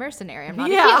 Obviously, I'm a mercenary. I'm not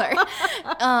a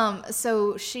healer.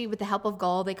 So she, with the help of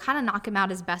Gull, they kind of knock him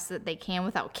out as best that they can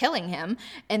without killing him.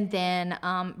 And then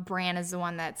Bran is the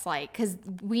one that's like, because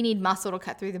we need muscle to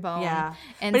cut through the bone. Yeah.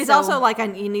 But he's also like,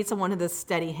 you need someone with a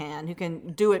steady hand who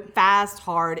can do it fast,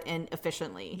 hard, and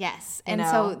efficiently. Yes. And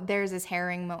so there's this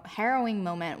harrowing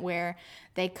moment where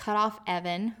they cut off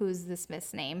Evan, who's the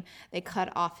Smith's name. They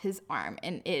cut off his arm,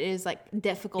 and it is like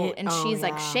difficult. She's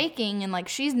like shaking, and like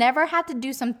she's never had to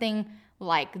do something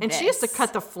like this. And she has to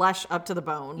cut the flesh up to the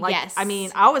bone. Like, yes. I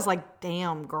mean, I was like,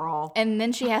 damn, girl. And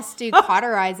then she has to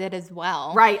cauterize it as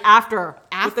well. Right, after.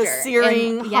 With a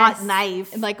searing hot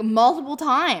knife. Like multiple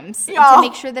times to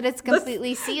make sure that it's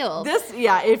completely sealed.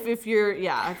 If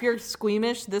you're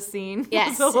squeamish, this scene.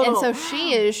 Yes, and so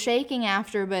she is shaking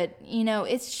after, but,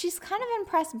 she's kind of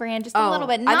impressed Bran just a little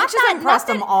bit. I think she's impressed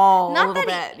them all a little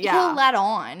bit. He'll let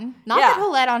on. Not that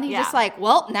he'll let on. He's just like,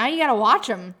 well, now you got to watch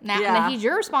him. Now he's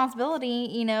your responsibility.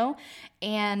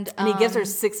 And he gives her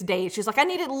 6 days. She's like, I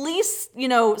need at least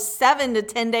 7 to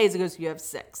 10 days. He goes, you have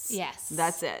 6. Yes,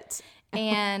 that's it.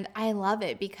 And I love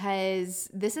it because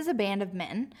this is a band of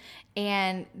men,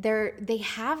 and they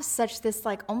have such this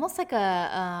like almost like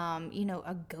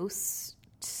a ghost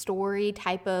story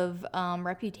type of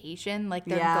reputation, like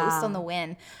they're ghosts on the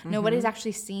wind. Nobody's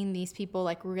actually seen these people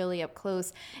like really up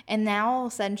close, and now all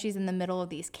of a sudden she's in the middle of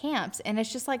these camps, and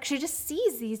it's just like she just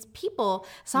sees these people.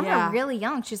 Some are really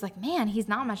young. She's like, man, he's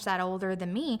not much that older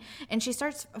than me. And she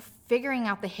starts figuring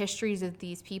out the histories of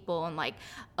these people, and like,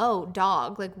 oh,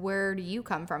 dog, like, where do you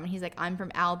come from? And he's like, I'm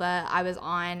from Alba. I was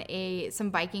on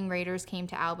some Viking raiders came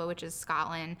to Alba, which is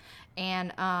Scotland,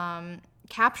 and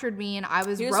captured me, and I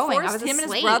was rowing. I was a slave. Him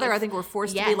and his brother, I think, were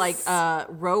forced to be like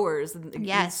rowers.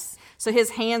 Yes. So his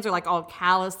hands are like all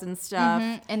calloused and stuff.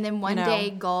 Mm-hmm. And then one day,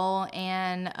 Gull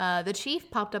and the chief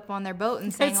popped up on their boat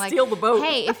and saying, like, steal the boat.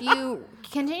 Hey, if you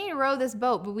continue to row this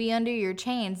boat, but we undo your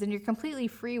chains, then you're completely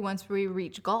free once we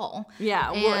reach Gull.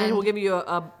 Yeah, and we'll give you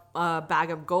a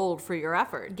bag of gold for your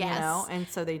effort. Yes. And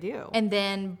so they do. And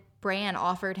then Bran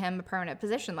offered him a permanent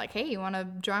position. Like, hey, you want to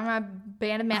join my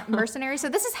band of mercenaries? So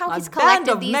this is how he's collected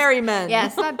band of merry men.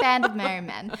 Yes, my band of merry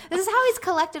men. This is how he's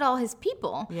collected all his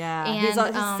people. Yeah, and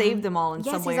he's saved them all in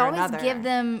some way or another. Yes, he's always give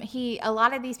them. A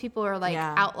lot of these people are like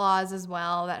outlaws as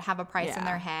well that have a price in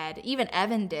their head. Even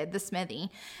Evan did, the smithy,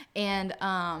 and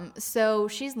so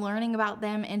she's learning about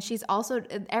them, and she's also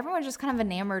everyone's just kind of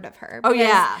enamored of her. Oh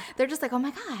yeah, they're just like, oh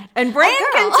my god. And Bran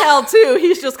can tell too.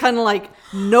 He's just kind of like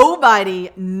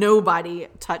nobody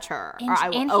touch her.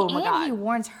 And he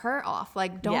warns her off.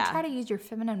 Like, don't try to use your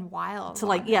feminine wiles to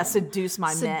like seduce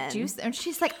my men. And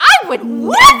she's like, I would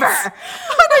never.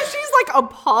 She's like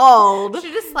appalled.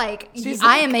 She's just like,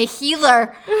 I am a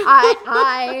healer.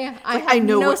 I have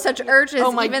no such urges,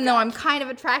 even though I'm kind of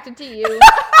attracted to you.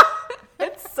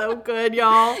 It's so good,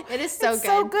 y'all. It is so good.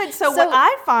 So good. So what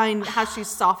I find how she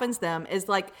softens them is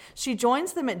like she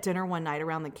joins them at dinner one night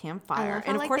around the campfire,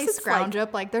 and of course they scrounge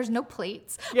up like there's no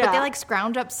plates, but they like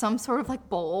scrounge up some sort of like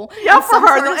bowl. Yeah, for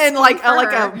her, and like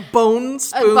a bone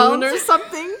spoon or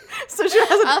something. So she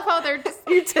has they're just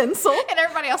utensil, and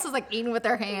everybody else is like eating with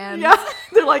their hands. Yeah,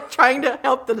 they're like trying to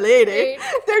help the lady.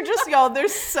 They're just they're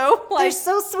so like they're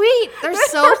so sweet. They're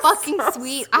so fucking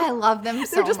sweet. I love them so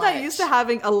much. They're just not used to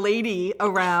having a lady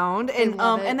around,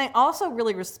 and they also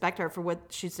really respect her for what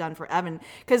she's done for Evan,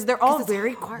 because they're all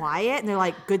very quiet, and they're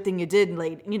like, good thing you did,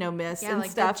 miss, and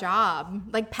like, stuff. Good job,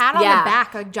 like pat on the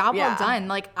back, like job well done.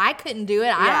 Like, I couldn't do it.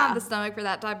 I don't have the stomach for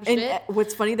that type of shit.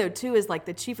 What's funny though too is like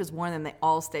the chief is warned them, they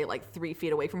all stay like 3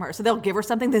 feet away from her, so they'll give her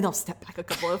something, then they'll step back a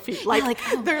couple of feet, like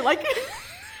they're like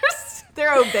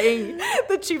They're obeying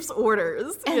the chief's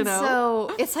orders, and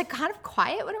so it's like kind of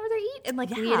quiet whenever they eat, and like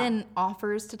Leoden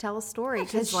offers to tell a story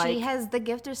because she has the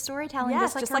gift of storytelling,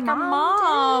 just like her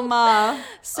mom.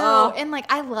 So and like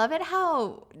I love it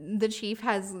how the chief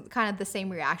has kind of the same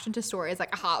reaction to stories,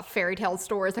 like fairy tale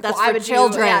stories, like that's for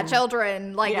children,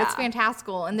 children, like it's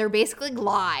fantastical, and they're basically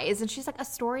lies, and she's like, a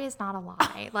story is not a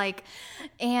lie, like,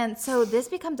 and so this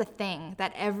becomes a thing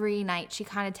that every night she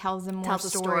kind of tells them more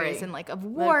stories and like of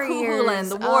warriors.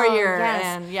 The warrior,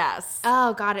 and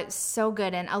oh god, it's so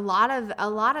good, and a lot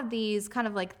of these kind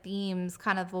of like themes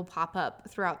kind of will pop up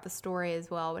throughout the story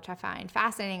as well, which I find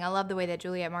fascinating. I love the way that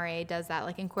Juliette Maurier does that,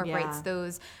 like incorporates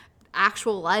those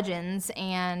actual legends,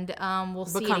 and we'll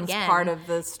see it again. Becomes part of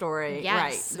the story,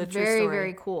 right? The true very story.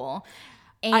 Very cool.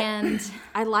 And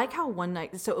I like how one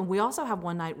night, so we also have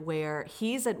one night where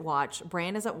he's at watch,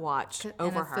 Bran is at watch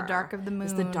over her. It's the dark of the moon.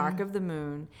 It's the dark of the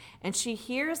moon, and she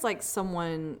hears like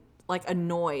someone, like a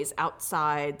noise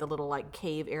outside the little like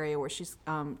cave area where she's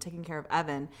taking care of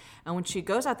Evan. And when she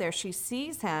goes out there, she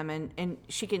sees him, and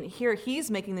she can hear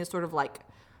he's making this sort of like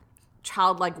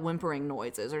childlike whimpering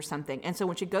noises or something. And so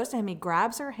when she goes to him, he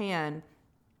grabs her hand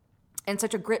in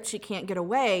such a grip she can't get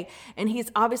away, and he's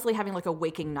obviously having like a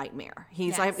waking nightmare.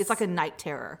 He's like, it's like a night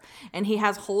terror, and he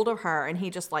has hold of her, and he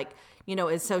just like,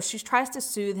 and so she tries to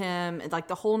soothe him, and like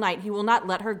the whole night he will not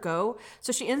let her go.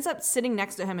 So she ends up sitting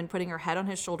next to him and putting her head on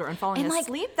his shoulder and falling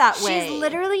asleep that way. She's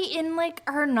literally in like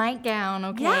her nightgown,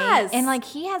 okay? Yes. And like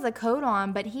he has a coat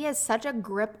on, but he has such a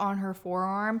grip on her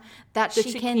forearm that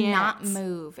she cannot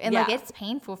move. And like it's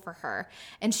painful for her.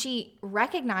 And she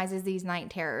recognizes these night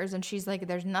terrors, and she's like,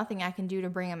 there's nothing I can do to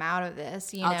bring him out of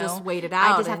this, I'll just wait it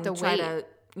out. I just have to try wait.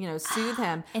 To, soothe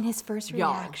him. And his first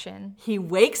reaction. He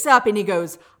wakes up and he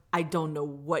goes, I don't know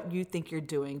what you think you're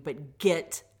doing, but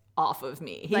get off of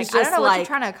me. He's just I don't know what you're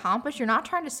trying to accomplish. You're not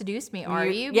trying to seduce me, are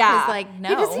you? Because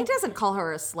no. He doesn't call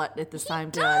her a slut at this time,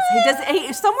 does he?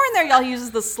 Does. Somewhere in there, y'all, he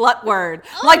uses the slut word.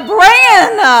 I'm like,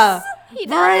 Bran! He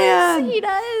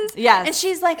does. Yes. And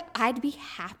she's like, I'd be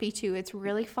happy to. It's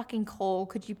really fucking cold.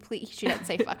 Could you please? She doesn't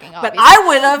say fucking, obviously. But I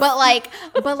would have.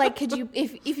 But like, could you,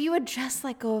 if you would just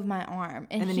let go of my arm?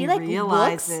 And then he like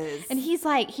realizes. looks, and he's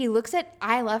like, he looks at,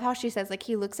 I love how she says, like,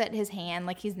 he looks at his hand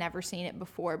like he's never seen it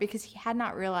before, because he had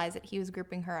not realized that he was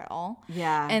gripping her at all.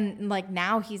 Yeah. And like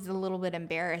now he's a little bit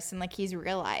embarrassed, and like he's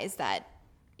realized that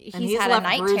he's had a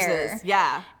night terror.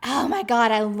 Yeah. Oh my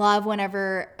God, I love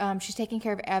whenever she's taking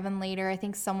care of Evan later. I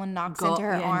think someone knocks into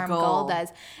her arm. Gull does,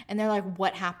 and they're like,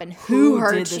 "What happened? Who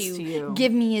hurt you?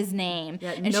 Give me his name."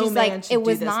 Yeah, and she's like, "It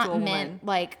was not meant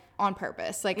like on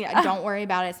purpose. Like, don't worry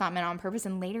about it. It's not meant on purpose."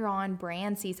 And later on,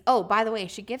 Bran sees. Oh, by the way,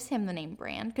 she gives him the name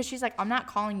Bran because she's like, "I'm not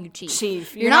calling you Chief.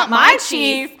 Chief, you're not my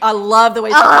chief." I love the way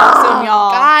she talks to him,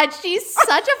 y'all. God, she's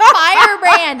such a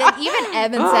firebrand. And even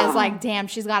Evan says, like, "Damn,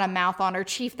 she's got a mouth on her.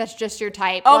 Chief, that's just your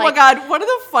type." Oh my God, one of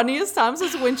the funniest times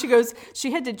is when she goes.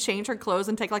 She had to change her clothes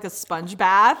and take like a sponge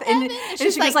bath, and she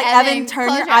goes like, "Evan,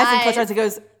 turn your eyes and close your eyes." He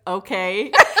goes,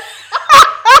 "Okay."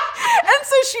 And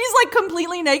so she's like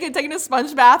completely naked, taking a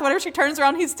sponge bath. Whenever she turns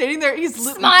around, he's standing there. He's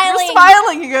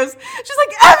smiling. He goes, she's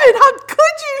like, "Evan, how could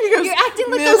you?" He goes, "You're acting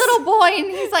like a little boy."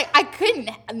 And he's like, "I couldn't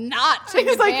not take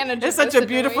advantage of this. It's such a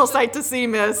beautiful sight to see,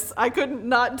 miss. I couldn't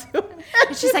not do it."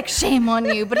 And she's like, "Shame on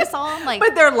you." But it's all like,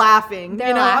 but they're laughing.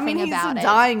 Laughing I mean, he's a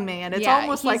dying man. It's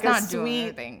almost like a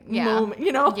sweet moment.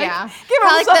 Give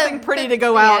him something pretty to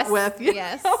go out with.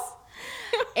 Yes.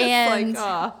 And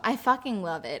I fucking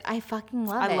love it. I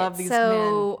love these men.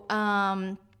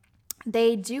 So,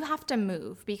 they do have to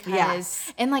move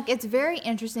because, and like, it's very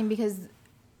interesting because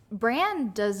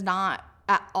Bran does not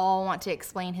at all want to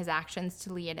explain his actions to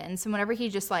Leoden. So whenever he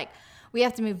just like, "We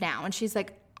have to move now," and she's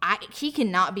like, he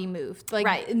cannot be moved.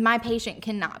 Like, my patient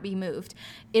cannot be moved.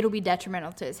 It'll be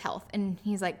detrimental to his health. And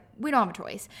he's like, "We don't have a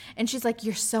choice." And she's like,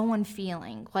 "You're so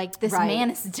unfeeling. Like, this man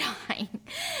is dying."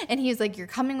 And he's like, "You're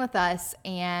coming with us,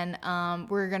 and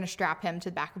we're going to strap him to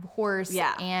the back of a horse.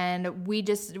 Yeah. And we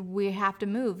have to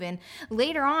move." And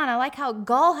later on, I like how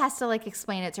Gull has to, like,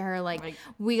 explain it to her. Like,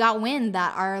 we got wind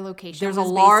that our location there's a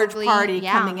large party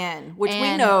coming in, which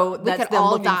we know that we could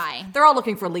all die. They're all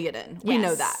looking for Leoden. We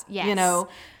know that. Yes.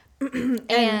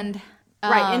 And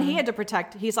and he had to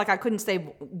protect. He's like, "I couldn't save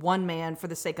one man for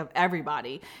the sake of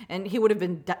everybody," and he would have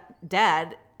been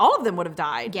dead all of them would have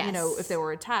died, yes. If they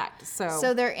were attacked.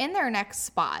 So they're in their next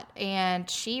spot, and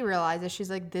she realizes, she's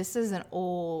like, this is an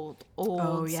old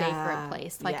sacred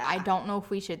place. Like, I don't know if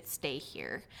we should stay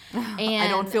here. And I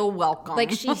don't feel welcome.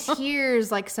 Like, she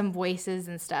hears like some voices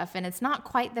and stuff, and it's not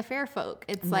quite the fair folk.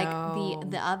 It's like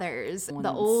the others,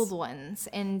 the old ones.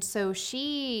 And so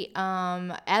she,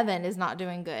 Evan is not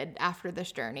doing good after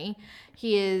this journey.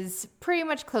 He is pretty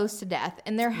much close to death,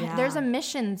 and there's a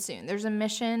mission soon. There's a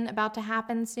mission about to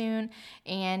happen soon,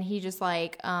 and he just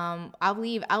like, I'll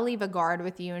leave a guard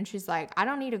with you. And she's like, I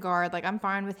don't need a guard. Like, I'm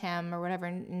fine with him or whatever.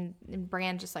 And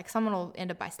Bran just like, someone will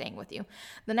end up by staying with you.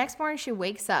 The next morning, she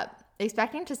wakes up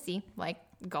expecting to see like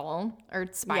Gollum or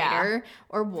Spider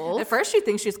or Wolf. At first, she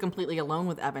thinks she's completely alone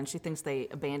with Evan. She thinks they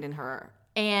abandoned her.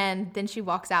 And then she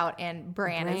walks out, and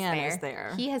Bran is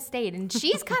there. He has stayed. And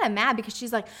she's kind of mad because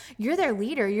she's like, you're their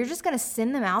leader. You're just going to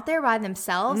send them out there by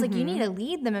themselves? Like, you need to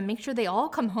lead them and make sure they all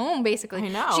come home, basically. I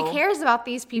know. She cares about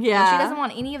these people. And she doesn't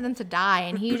want any of them to die.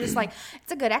 And he's just like,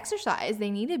 it's a good exercise.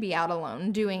 They need to be out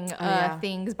alone doing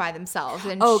things by themselves.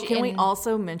 And can we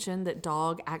also mention that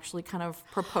Dog actually kind of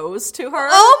proposed to her?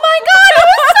 Oh, my God. It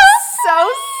was so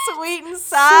sweet and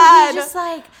sad. So he's just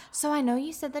like, so I know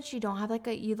you said that you don't have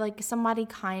like somebody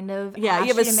kind of you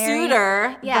have a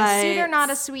suitor. Yeah, suitor,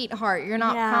 not a sweetheart. You're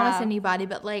not promised anybody,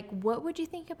 but like, what would you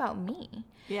think about me?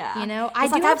 Yeah, I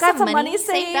do have some money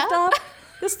saved up.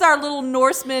 This is our little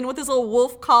Norseman with his little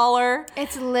wolf collar.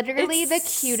 It's literally the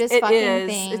cutest fucking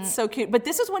thing. It's so cute. But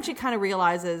this is when she kind of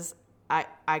realizes,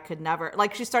 I could never,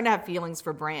 like, she's starting to have feelings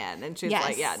for Bran, and she's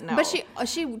like, no. But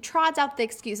she trots out the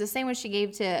excuse, the same one she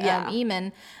gave to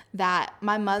Eamon, that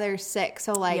my mother's sick,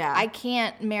 so like I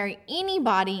can't marry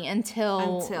anybody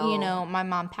until my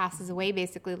mom passes away,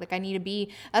 basically. Like, I need to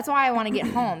be, that's why I want to get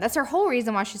home. That's her whole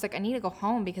reason why she's like, I need to go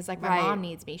home, because like my mom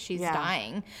needs me. She's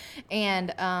dying.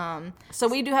 And so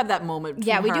we do have that moment.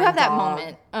 Yeah, we do have that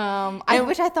moment.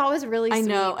 Which I thought was really sweet. I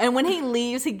know. And when he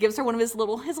leaves, he gives her one of his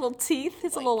little teeth,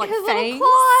 his little like his fangs. Little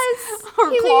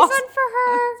claws. He leaves one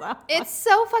for her. It's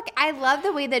so fucking. I love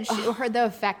the way that the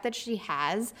effect that she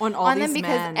has on them, because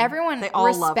men. Everyone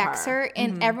respects her,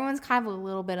 and everyone's kind of a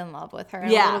little bit in love with her,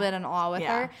 and a little bit in awe with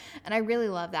her, and I really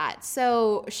love that.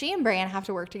 So she and Bran have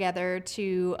to work together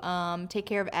to take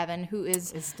care of Evan, who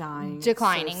is dying,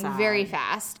 declining very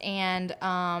fast, and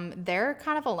they're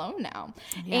kind of alone now.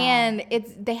 And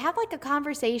they have like a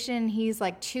conversation. He's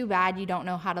like, "Too bad you don't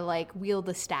know how to like wield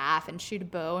the staff and shoot a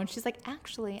bow," and she's like,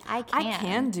 "Actually, I can. I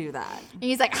can do that." And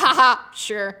he's like, "Haha,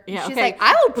 sure." Yeah, she's like,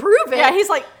 "I will prove it." Yeah, he's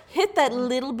like, hit that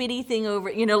little bitty thing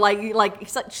over, like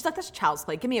she's like, that's child's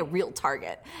play. Give me a real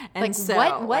target. And like,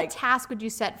 so, what task would you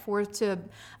set forth to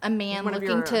a man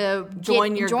looking to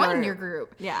join your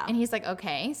group? Yeah. And he's like,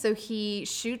 okay. So he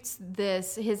shoots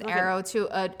his arrow to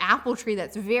an apple tree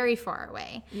that's very far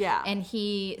away. Yeah. And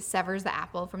he severs the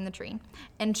apple from the tree.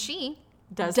 And she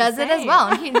does it as well.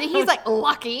 And he's like,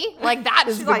 lucky. Like, that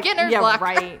is beginner's luck.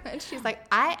 Right. And she's like,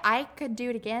 I could do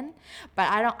it again, but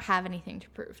I don't have anything to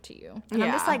prove to you. And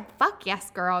I'm just like, fuck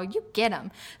yes, girl. You get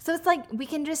him. So it's like, we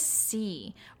can just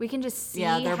see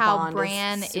how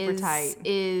Bran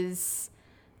is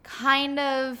kind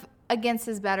of against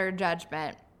his better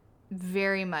judgment,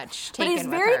 very much taken with her.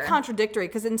 But he's very contradictory,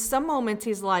 because in some moments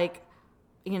he's like,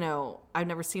 I've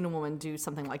never seen a woman do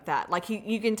something like that. Like,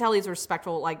 you can tell he's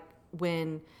respectful, like,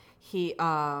 when he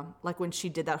when she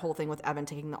did that whole thing with Evan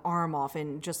taking the arm off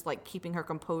and just like keeping her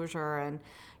composure, and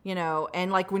and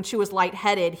like when she was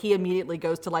lightheaded, he immediately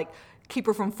goes to like keep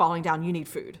her from falling down. You need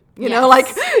food, you know, like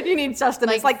you need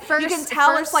sustenance. Like you can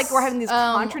tell it's like we're having these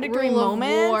contradictory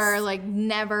moments. Or like,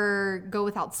 never go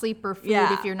without sleep or food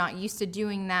if you're not used to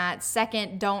doing that.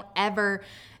 Second, don't ever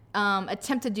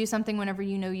attempt to do something whenever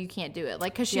you can't do it,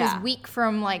 like, because she was weak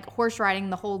from like horse riding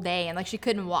the whole day, and like she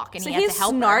couldn't walk, and he had to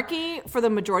help her. Snarky for the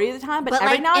majority of the time, but every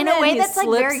like, now and then in a way that's like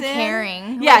very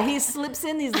caring. Yeah, he slips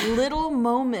in these little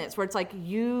moments where it's like,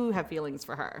 you have feelings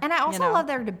for her. And I also love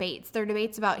their debates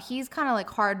about, he's kind of like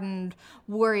hardened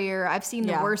warrior, I've seen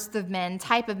the worst of men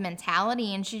type of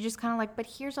mentality, and she's just kind of like, but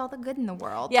here's all the good in the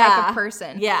world type of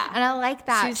person. Yeah, and I like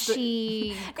that.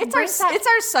 It's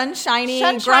our sunshiny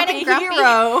grumpy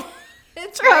hero.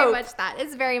 It's very much that.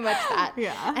 It's very much that.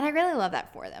 Yeah. And I really love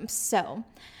that for them. So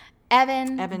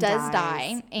Evan does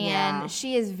die, and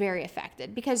she is very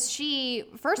affected, because she,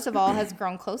 first of all, has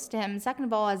grown close to him. Second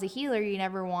of all, as a healer, you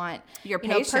never want your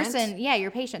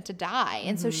patient to die.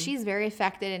 And so she's very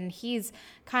affected, and he's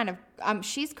kind of,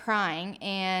 she's crying,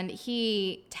 and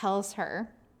he tells her,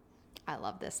 I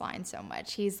love this line so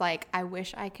much. He's like, I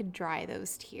wish I could dry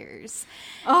those tears.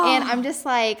 Oh. And I'm just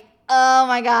like, oh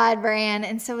my God, Bran.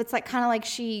 And so it's like, kind of like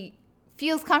she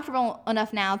feels comfortable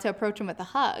enough now to approach him with a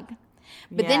hug.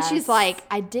 But then she's like,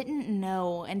 I didn't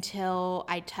know until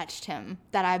I touched him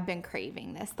that I've been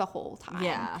craving this the whole time.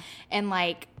 Yeah. And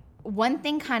like, one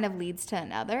thing kind of leads to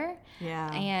another.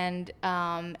 Yeah. And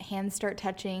hands start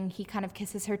touching. He kind of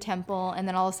kisses her temple, and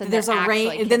then all of a sudden there's a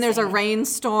rain. Kissing. Then there's a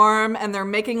rainstorm, and they're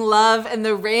making love in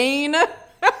the rain.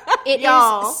 It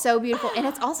is so beautiful, and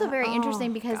it's also very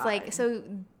interesting because like, so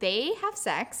they have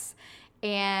sex.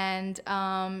 And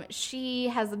she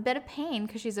has a bit of pain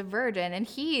because she's a virgin, and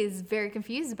he is very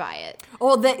confused by it.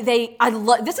 Well, I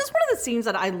love. This is one of the scenes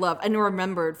that I love and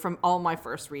remembered from all my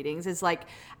first readings. Is like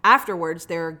afterwards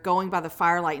they're going by the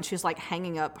firelight, and she's like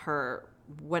hanging up her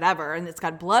whatever, and it's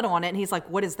got blood on it, and he's like,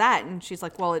 "What is that?" And she's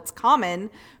like, "Well, it's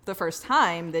common the first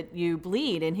time that you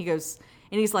bleed." And he goes,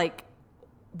 and he's like,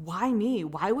 why me?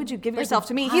 Why would you give yourself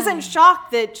to me? He's in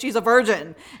shock that she's a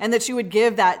virgin and that she would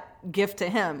give that gift to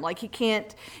him. Like, he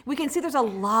can't, we can see there's a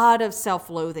lot of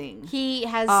self-loathing. He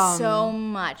has so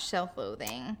much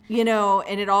self-loathing. You know,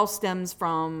 and it all stems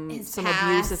from some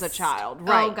abuse as a child.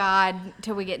 Right. Oh, God,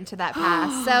 till we get into that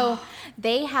past. So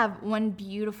they have one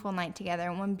beautiful night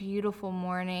together, one beautiful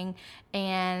morning,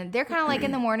 and they're kind of like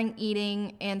in the morning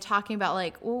eating and talking about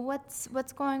like, well,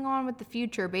 what's going on with the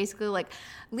future? Basically, like,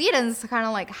 Leon's kind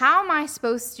of like, how am I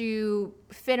supposed to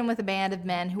fit in with a band of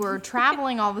men who are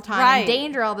traveling all the time, in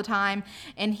danger all the time?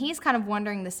 And he's kind of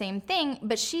wondering the same thing,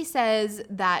 but she says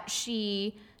that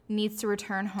she needs to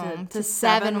return home to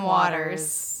Seven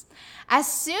Waters. As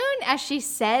soon as she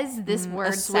says this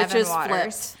word, Seven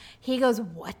Waters, he goes,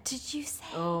 what did you say?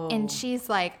 Oh. And she's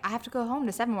like, I have to go home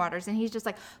to Seven Waters. And he's just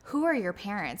like, who are your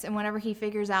parents? And whenever he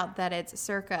figures out that it's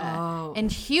Circa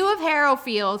and Hugh of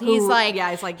Harrowfield, he's like,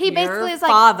 he basically is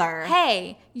like,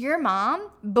 hey, your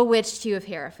mom bewitched Hugh of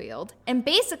Harrowfield. And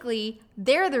basically,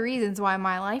 they're the reasons why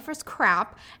my life is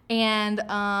crap. And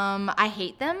I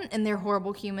hate them, and they're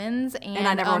horrible humans. And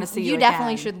I never want to see you again.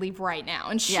 Definitely should leave right now.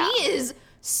 And she is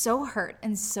so hurt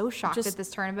and so shocked at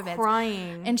this turn of events.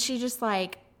 Crying. And she just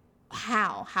like,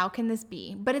 how can this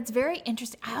be? But it's very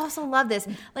interesting. I also love this.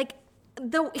 Like,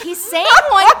 he's saying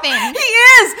one thing. He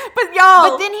is, but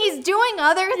y'all. But then he's doing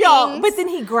other things. But then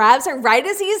he grabs her right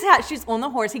as she's on the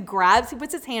horse. He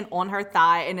puts his hand on her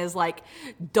thigh and is like,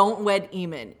 "Don't wed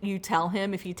Eamon. You tell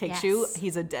him if he takes you,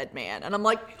 he's a dead man." And I'm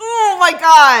like, oh my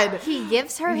God. He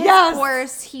gives her his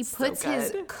horse. He puts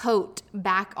his coat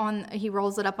back on. He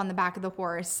rolls it up on the back of the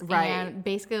horse, and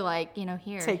basically like, you know,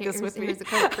 here's a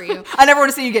coat for you. I never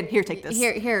want to see you again. Here, take this.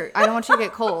 Here. I don't want you to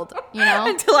get cold. You know,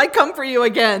 until I come for you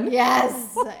again. Yes.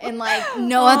 And like,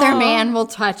 no other man will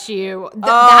touch you.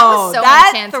 That was so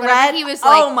intense. Threat, he was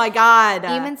like, oh my God.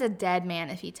 Eamon's a dead man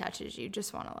if he touches you.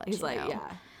 Just want to let you know. He's like,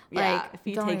 yeah. If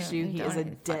he takes you, he is a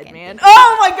dead man.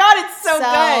 Oh my God, it's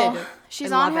so good.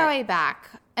 She's on her way back.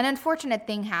 An unfortunate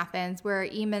thing happens where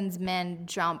Eamon's men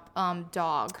jump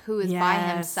Dog, who is by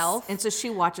himself. And so she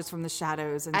watches from the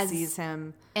shadows and sees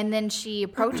him. And then she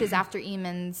approaches after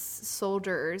Eamon's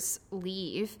soldiers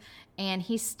leave, and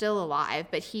he's still alive,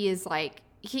 but he is like,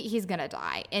 he's going to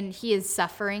die. And he is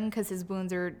suffering because his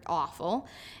wounds are awful.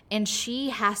 And she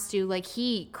has to, like,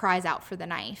 he cries out for the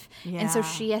knife. Yeah. And so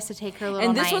she has to take her little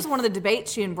knife. And this was one of the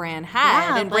debates she and Bran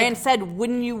had. Yeah, and Bran said,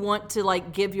 wouldn't you want to,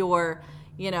 like, give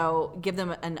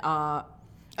them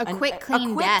a quick,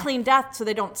 clean death so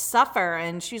they don't suffer.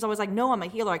 And she's always like, no, I'm a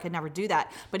healer. I could never do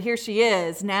that. But here she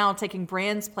is now taking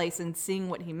Bran's place and seeing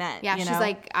what he meant. Yeah, she's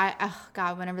like,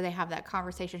 God, whenever they have that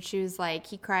conversation, she was like,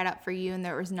 he cried out for you and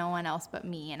there was no one else but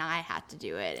me and I had to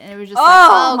do it. And it was just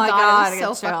my God, it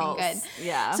was so fucking good.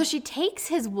 Yeah. So she takes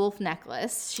his wolf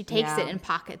necklace, she takes it and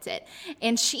pockets it.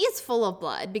 And she is full of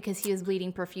blood because he is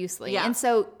bleeding profusely. Yeah. And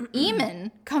so Eamon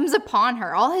comes upon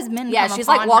her. All his men come upon her. Yeah, she's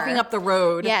like walking up the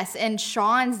road. Yes, and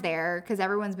Sean's there because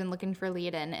everyone's been looking for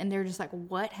Leodin, and they're just like,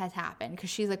 what has happened? Because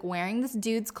she's like wearing this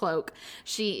dude's cloak.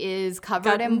 She is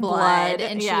covered in blood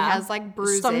and she has like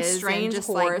bruises. Some strange and just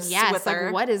horse like, with her.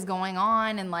 Like, what is going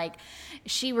on? And like,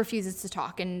 she refuses to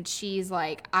talk, and she's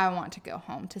like, I want to go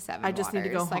home to Seven Waters. I just need to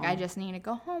go home. Like, I just need to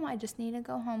go home. I just need to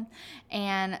go home.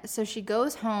 And so she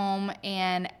goes home,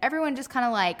 and everyone just kind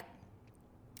of like,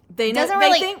 doesn't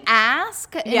really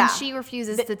ask, and she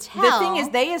refuses to tell. The thing is,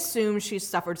 they assume she's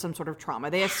suffered some sort of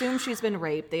trauma. They assume she's been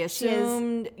raped. They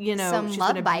assume, she's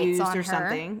been abused or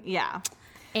something. Yeah.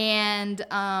 And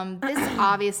this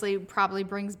obviously probably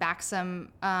brings back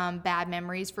some bad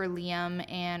memories for Liam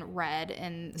and Red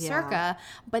and Circa.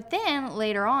 But then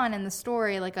later on in the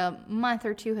story, like a month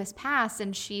or two has passed,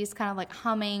 and she's kind of like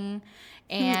humming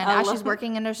And as she's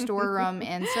working in her storeroom,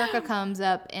 and Circa comes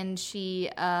up and she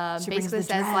basically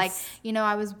says like, you know,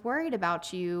 I was worried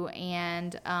about you,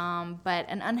 and but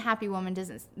an unhappy woman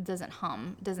doesn't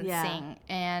sing,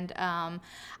 and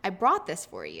I brought this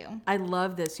for you. I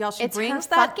love this, y'all. She it's brings her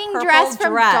that fucking dress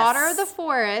from Daughter of the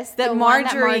Forest that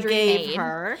Marjorie gave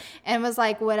her, and was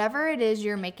like, whatever it is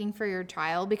you're making for your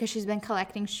child, because she's been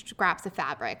collecting scraps of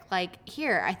fabric. Like,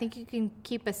 here, I think you can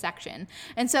keep a section.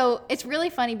 And so it's really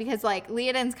funny because like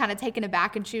Leodin's kind of taken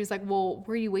aback, and she was like, well,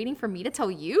 were you waiting for me to tell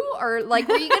you, or like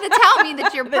were you going to tell me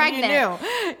that you're pregnant? You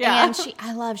knew. Yeah. And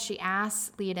she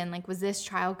asks Leodin like, was this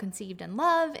child conceived in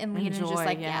love? And Leodin's just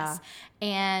like, yes.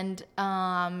 And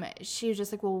she was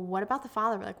just like, well, what about the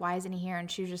father? Like, why isn't he here? And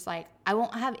she was just like, I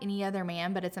won't have any other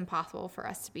man, but it's impossible for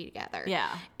us to be together.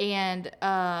 Yeah. And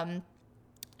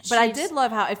but I did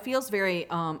love how it feels very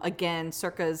again,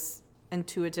 Circa's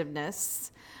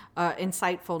intuitiveness,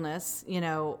 insightfulness, you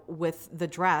know, with the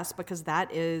dress, because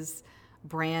that is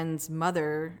Bran's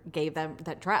mother gave them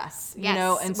that dress, you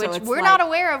know, and so which we're not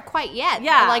aware of quite yet.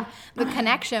 Yeah, like the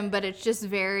connection, but it's just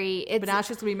very. But now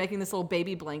she's gonna be making this little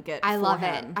baby blanket. I love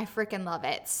it. I freaking love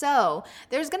it. So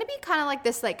there's gonna be kind of like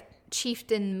this like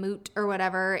chieftain moot or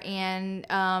whatever, and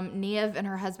Niev and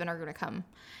her husband are gonna come.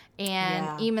 And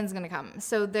Eamon's going to come.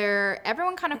 So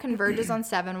everyone kind of converges on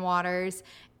Seven Waters,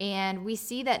 and we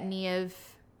see that Niev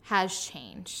has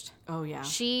changed. Oh, yeah.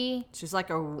 She's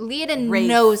like a Leodin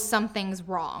knows something's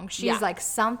wrong. She's like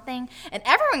something, and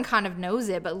everyone kind of knows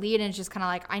it, but Leodin's just kind of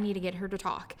like, I need to get her to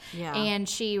talk. Yeah. And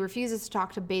she refuses to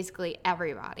talk to basically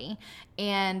everybody.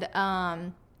 And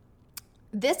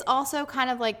this also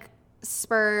kind of like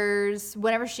spurs,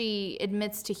 whenever she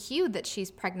admits to Hugh that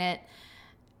she's pregnant,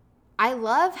 I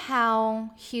love how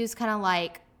Hugh's kind of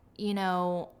like, you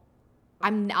know,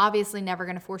 I'm obviously never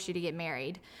going to force you to get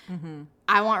married. Mm-hmm.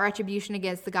 I want retribution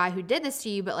against the guy who did this to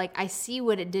you, but like I see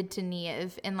what it did to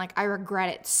Niev, and like I regret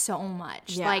it so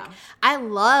much. Yeah. Like I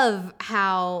love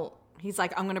how he's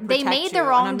like, I'm going to protect you. They made the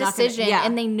wrong decision,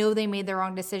 and they know they made the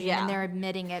wrong decision, and they're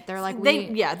admitting it. They're like,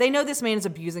 they know this man is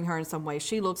abusing her in some way.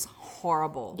 She looks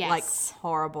horrible, like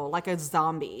horrible, like a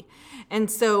zombie. And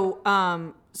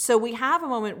so, so we have a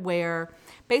moment where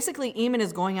basically Eamon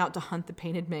is going out to hunt the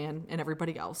painted man and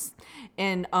everybody else,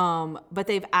 and but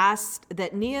they've asked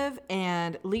that Niev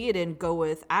and Leodin go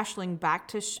with Aisling back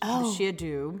to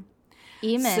Sheadu.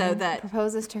 Eamon so that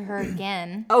proposes to her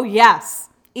again. Oh yes.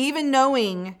 Even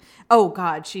knowing, oh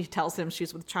God, she tells him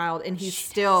she's with child, and he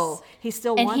still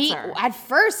wants her. At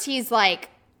first, he's like,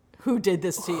 "Who did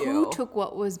this to you? Who took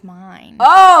what was mine?"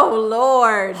 Oh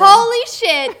Lord! Holy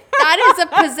shit! That is a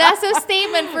possessive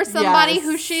statement for somebody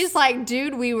who she's like,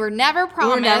 "Dude, we were never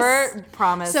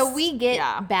promised." So we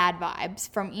get bad vibes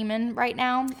from Eamon right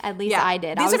now. At least I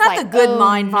did. These are not the good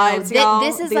mind vibes, y'all.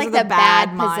 This is like the bad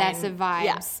possessive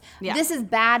vibes. Yeah. This is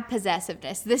bad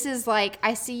possessiveness. This is like,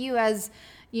 I see you as,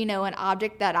 you know, an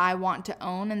object that I want to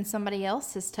own, and somebody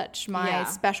else has touched my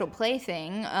special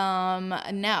plaything.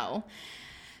 No.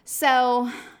 So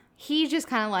he's just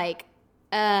kind of like,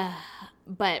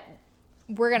 but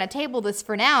we're going to table this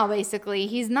for now, basically.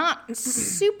 He's not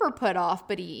super put off,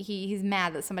 but he's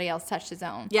mad that somebody else touched his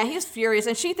own. Yeah, he's furious,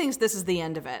 and she thinks this is the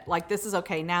end of it. Like, this is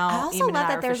okay now. I also love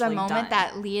that there's a moment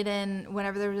that Leodin,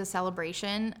 whenever there was a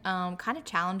celebration, kind of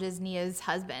challenges Nia's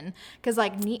husband. Because,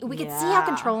 like, we can see how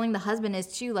controlling the husband is,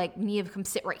 too. Like, Nia, come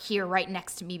sit right here, right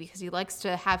next to me, because he likes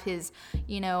to have his,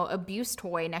 you know, abuse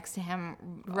toy next to him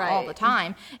all the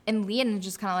time. And Leodin is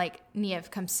just kind of like, Nia,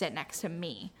 come sit next to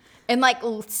me. And, like,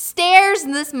 stares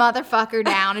this motherfucker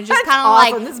down and just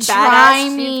kind of like, try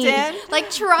me. Like,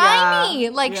 try me.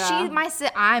 Like,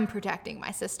 I'm protecting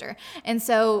my sister. And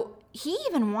so he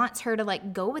even wants her to,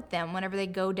 like, go with them whenever they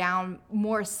go down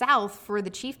more south for the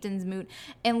chieftain's moot.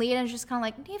 And Leodin's just kind of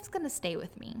like, Niamh's going to stay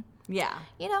with me. Yeah.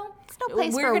 You know, it's no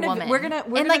place for a woman. We're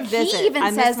gonna visit. He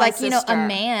even says, like, sister. You know,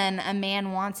 a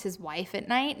man wants his wife at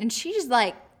night. And she's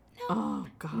like, no. Oh,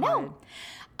 God. No.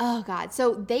 Oh, God.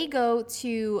 So they go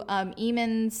to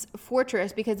Eamon's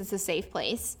fortress because it's a safe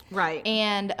place. Right.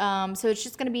 And so it's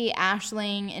just going to be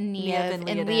Aisling and Niev and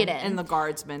Leodin. And the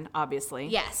guardsmen, obviously.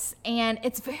 Yes. And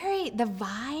it's the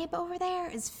vibe over there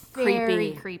is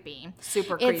very creepy.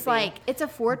 Super creepy. It's like, it's a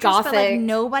fortress, Gothic, but like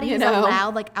nobody's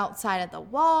allowed like outside of the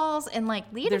walls. And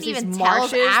like Leodin even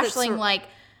tells Aisling like,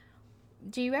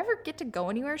 do you ever get to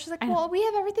go anywhere? She's like, well, we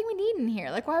have everything we need in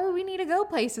here. Like, why would we need to go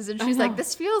places? And she's like,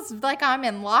 this feels like I'm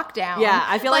in lockdown. Yeah,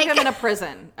 I feel like I'm in a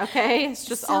prison, okay? It's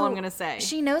just all I'm going to say.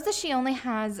 She knows that she only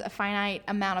has a finite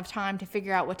amount of time to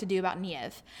figure out what to do about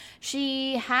Niev.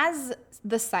 She has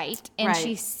the sight, and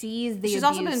she sees the She's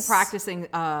abuse. also been practicing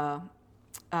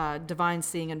divine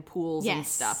seeing in pools and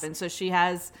stuff. And so she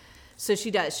has So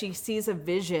she does. She sees a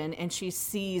vision, and she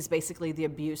sees basically the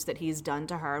abuse that he's done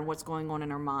to her and what's going on in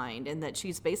her mind, and that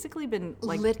she's basically been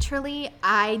like... Literally,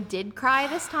 I did cry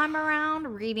this time around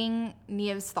reading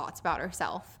Niamh's thoughts about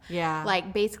herself. Yeah.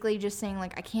 Like, basically just saying,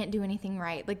 like, I can't do anything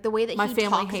right. Like, the way that he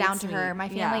talks down to her. My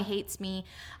family hates me.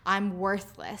 I'm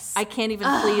worthless. I can't even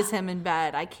please him in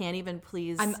bed. I can't even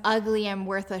please... I'm ugly. I'm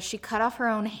worthless. She cut off her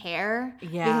own hair.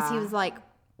 Yeah. Because he was, like...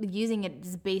 using it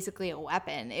as basically a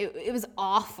weapon. It was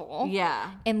awful. Yeah.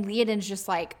 And Leodin's just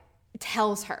like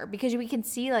tells her, because we can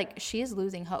see like she is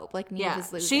losing hope. Like Niamh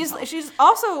is losing hope. She's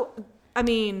also, I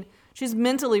mean, she's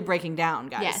mentally breaking down,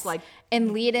 guys. Yes. Like,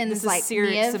 and Leodin's like,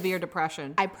 severe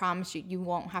depression. I promise you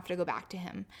won't have to go back to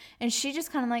him. And she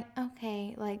just kind of like,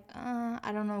 okay, like,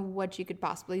 I don't know what you could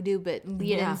possibly do, but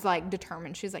Leodin's like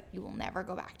determined. She's like, you will never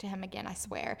go back to him again, I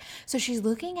swear. So she's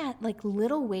looking at like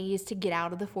little ways to get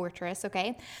out of the fortress,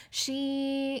 okay?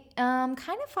 She kind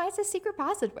of finds a secret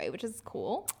passageway, which is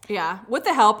cool. Yeah, with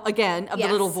the help, again, of the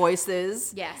little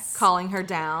voices. Yes. Calling her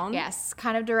down. Yes,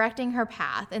 kind of directing her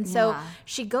path. And so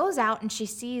she goes out and she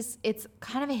sees it's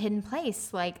kind of a hidden place.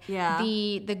 Like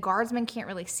the guardsmen can't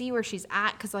really see where she's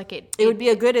at, because like it would be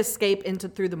a good escape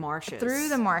through the marshes. Through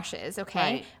the marshes, okay.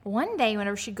 Right. One day,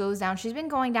 whenever she goes down, she's been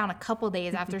going down a couple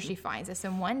days after she finds this,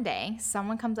 and one day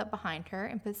someone comes up behind her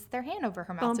and puts their hand over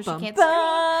her mouth so she can't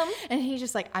scream. And he's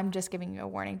just like, I'm just giving you a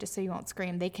warning, just so you won't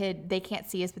scream. They can't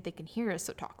see us, but they can hear us,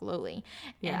 so talk lowly.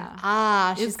 Yeah.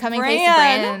 And she's coming face to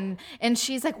Bran, and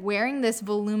she's like wearing this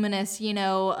voluminous,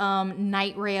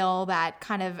 night rail that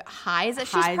kind of hides that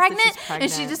she's pregnant.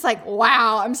 And she's just like,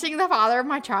 wow, I'm seeing the father of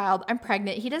my child. I'm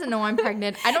pregnant. He doesn't know I'm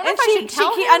pregnant. I don't know if I should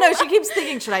tell him. I know, she keeps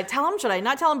thinking, should I tell him? Should I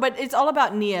not tell him? But it's all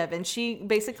about Niamh. And she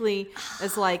basically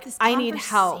is like, I need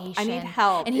help. I need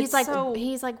help. And he's like,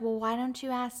 well, why don't you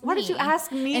ask me? Why don't you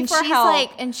ask me for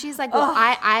help? And she's like, well,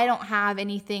 I don't have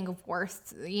anything of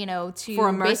worth, to... For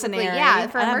a mercenary. Yeah,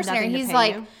 for a mercenary.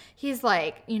 He's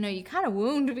like, you kind of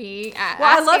wound me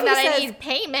asking I need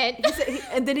payment.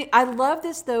 I love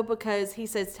this, though, because he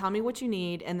says, tell me what you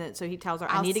need. And then so he tells her,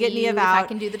 I need to get Niamh out. I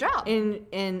can do the job.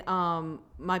 And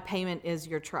my payment is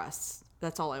your trust.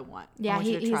 That's all I want. Yeah,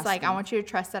 he's like, I want you to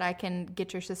trust that I can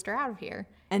get your sister out of here.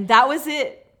 And that was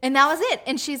it.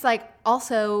 And she's like,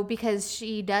 also, because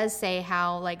she does say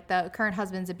how like the current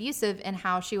husband's abusive and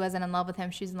how she wasn't in love with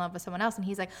him, she's in love with someone else. And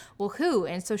he's like, well, who?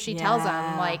 And so she tells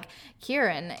him like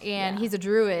Kieran, and he's a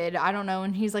druid. I don't know.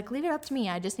 And he's like, leave it up to me.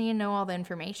 I just need to know all the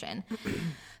information.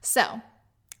 So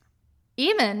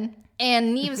Aemon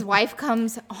and Niamh's wife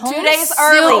comes home 2 days sooner.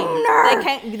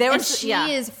 early. She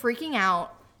is freaking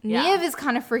out. Yeah. Niamh is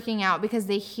kind of freaking out because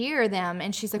they hear them,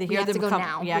 and she's like, we have to go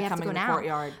now. Yeah, we have to go now.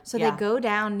 Courtyard. So they go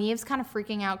down. Niamh's kind of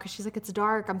freaking out because she's like, it's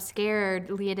dark. I'm scared,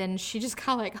 Leodin. She just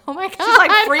kind of like, oh my God. She's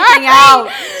like freaking out.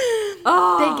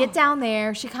 Oh. They get down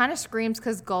there. She kind of screams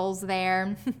because Gull's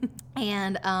there.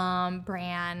 And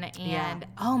Bran and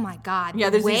oh my God,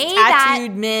 there's these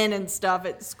tattooed men and stuff.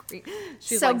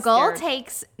 She's so Gull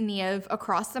takes Niamh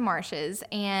across the marshes,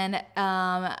 and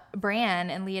Bran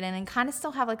and Leodin and kind of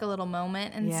still have like a little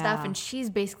moment and stuff. And she's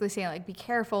basically saying like, "Be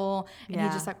careful," and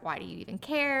he's just like, "Why do you even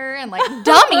care?" And like,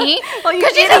 "Dummy,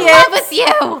 because she's in love with you."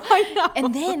 I know.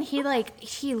 And then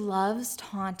he loves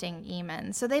taunting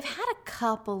Aemon. So they've had a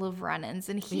couple of run-ins,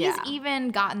 and he's even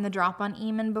gotten the drop on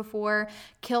Aemon before,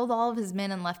 killed all of his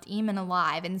men and left Aemon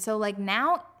alive. And so like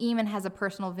now Aemon has a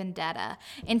personal vendetta.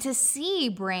 And to see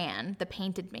Bran, the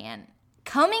painted man,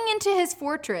 coming into his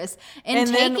fortress and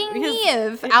taking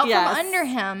Niamh out from under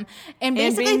him and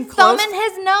basically thumbing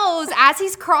his nose as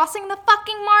he's crossing the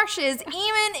fucking marshes,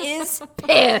 Aemon is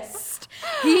pissed.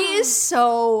 He is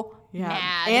so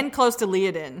mad. And close to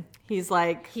Leodin. He's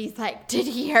like, did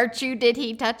he hurt you? Did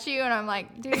he touch you? And I'm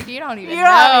like, dude, you don't even know.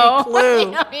 Have any clue.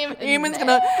 You don't even Aemon's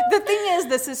know. The thing is,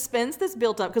 the suspense that's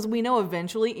built up, because we know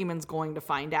eventually Aemon's going to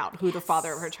find out who the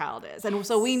father of her child is. And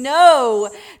so we know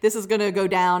this is going to go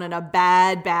down in a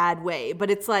bad, bad way.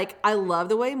 But it's like, I love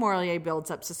the way Maurier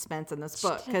builds up suspense in this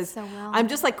book. Because I'm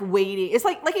just like waiting. It's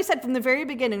like you said, from the very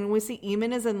beginning, when we see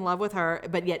Aemon is in love with her,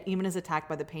 but yet Aemon is attacked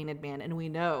by the painted man. And we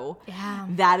know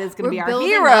that is going to be our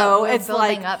hero. It's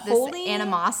like this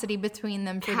animosity between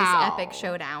them for this epic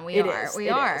showdown. We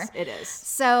are. It is.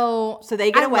 So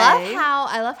they get away.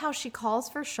 I love how she calls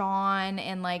for Sean,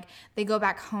 and like they go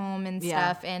back home and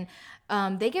stuff, and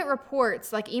they get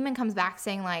reports. Like Aemon comes back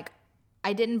saying like,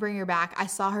 I didn't bring her back. I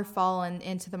saw her fall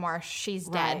into the marsh. She's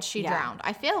dead. She drowned.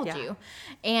 I failed you.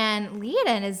 And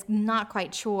Leoden is not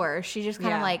quite sure. She just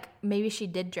kind of like, maybe she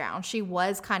did drown. She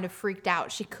was kind of freaked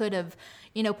out. She could have,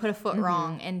 you know, put a foot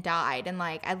wrong and died. And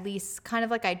like, at least kind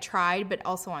of like I tried, but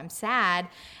also I'm sad.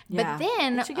 But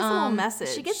then she gets a little message.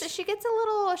 She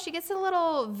gets a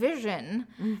little vision,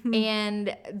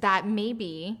 and that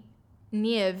maybe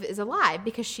Niamh is alive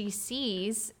because she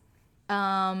sees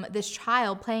this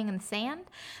child playing in the sand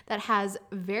that has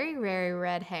very, very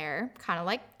red hair, kind of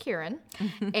like Kieran.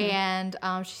 And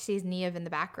she sees Niamh in the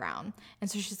background.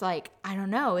 And so she's like, I don't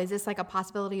know, is this like a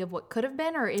possibility of what could have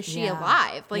been, or is she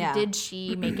alive? Like, did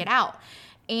she make it out?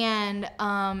 And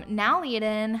now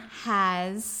Leoden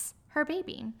has her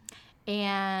baby.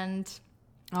 And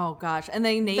oh gosh, and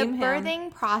they name him. The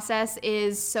birthing process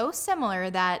is so similar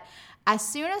that as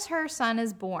soon as her son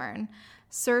is born,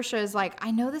 Saoirse is like,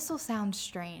 I know this will sound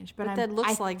strange, but I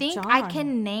think John. I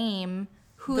can name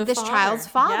who this child's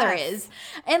father is.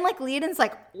 And like Leoden's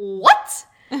like, what?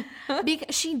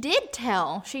 Because she did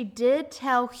tell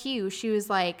Hugh, she was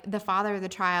like, the father of the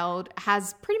child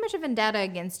has pretty much a vendetta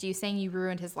against you, saying you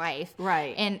ruined his life.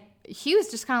 Right. And Hugh's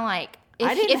just kind of like,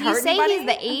 if you say he's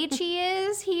the age he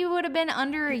is, he would have been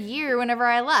under a year whenever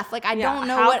I left. Like, I don't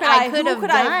know what I could have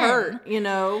done. I hurt, you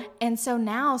know? And so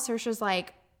now Saoirse's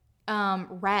like,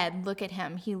 Red, look at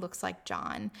him. He looks like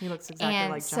John. He looks exactly like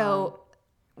John. And so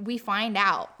we find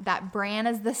out that Bran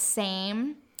is the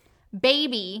same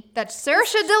baby that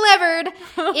Saoirse delivered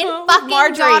in fucking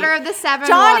Marjorie. Daughter of the Seven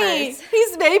Waters.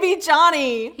 He's baby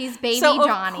Johnny. He's baby Johnny.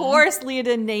 Johnny. Of course,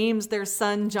 Leoden names their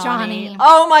son Johnny.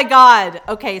 Oh my God.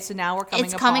 Okay, so now we're coming.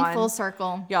 It's coming full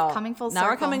circle. Y'all, coming full circle.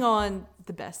 Now we're coming on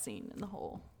the best scene in the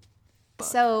whole.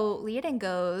 So Leoden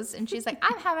goes, and she's like,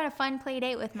 I'm having a fun play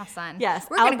date with my son. Yes.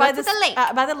 We're going to go to the lake.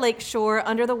 By the lake shore,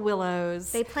 under the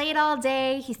willows. They played all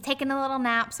day. He's taking a little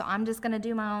nap, so I'm just going to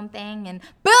do my own thing. And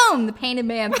boom, the painted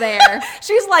man's there.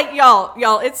 She's like,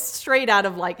 y'all, it's straight out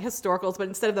of like historicals, but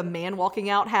instead of the man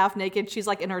walking out half naked, she's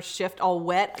like in her shift all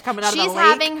wet, coming out of the lake. She's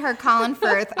having her Colin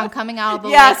Firth, I'm coming out of the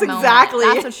lake moment. Yes, exactly.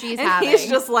 That's what she's having. He's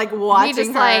just like watching He's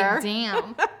just her. Like,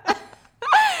 damn.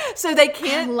 So they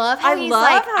can't. I love how he's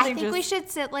like, I think we should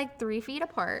sit like 3 feet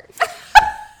apart.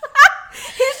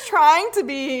 He's trying to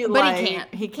be, but like, he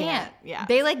can't. He can't. Yeah.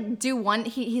 They like do one.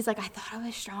 He's like, I thought I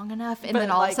was strong enough, and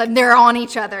then all of a sudden they're on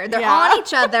each other. They're on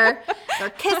each other. They're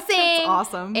kissing. It's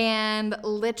awesome. And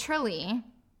literally,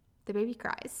 the baby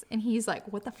cries, and he's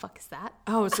like, "What the fuck is that?"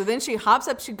 Oh, so then she hops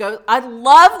up. She goes. I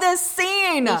love this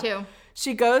scene. Me too.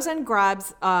 She goes and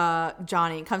grabs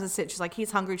Johnny and comes and sits. She's like,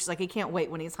 he's hungry. She's like, he can't wait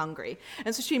when he's hungry.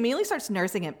 And so she immediately starts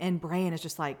nursing him. And Bran is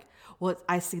just like, well,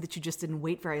 I see that you just didn't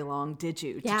wait very long, did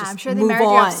you? Yeah, I'm sure they married you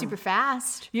off super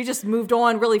fast. You just moved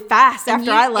on really fast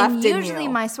after I left, didn't you? Usually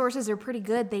my sources are pretty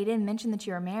good. They didn't mention that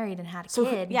you were married and had a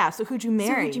kid. Yeah, so who'd you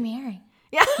marry?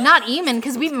 Yeah. Not Eamon,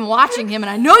 because we've been watching him, and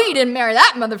I know you didn't marry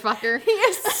that motherfucker. He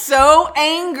is so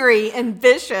angry and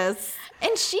vicious.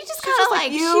 And she just kind of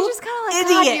like,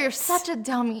 God, you're such a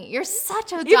dummy. You're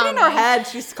such a dummy. Even in her head,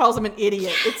 she just calls him an idiot.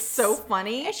 Yes. It's so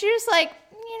funny. And she's just like,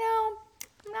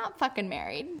 I'm not fucking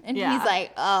married. And he's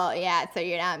like, oh yeah, so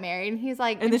you're not married. And he's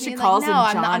like, and then she calls him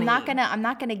Johnny. I'm not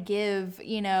gonna give,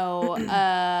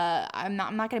 I'm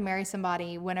not gonna marry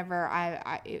somebody whenever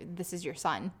this is your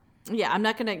son. Yeah, I'm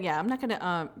not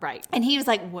gonna, right. And he was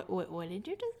like, what did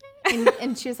you just say?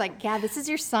 And she was like, yeah, this is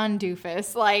your son,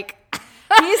 doofus. Like,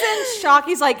 he's in shock.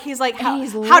 He's like,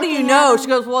 how do you know? She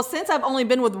goes, well, since I've only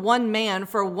been with one man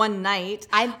for one night,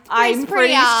 I'm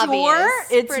pretty sure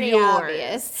it's pretty yours.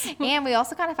 Obvious. And we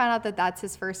also kind of found out that that's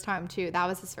his first time too. That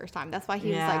was his first time. That's why he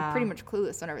was like pretty much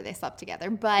clueless whenever they slept together.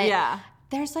 But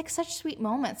there's like such sweet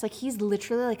moments. Like he's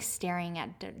literally like staring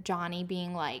at Johnny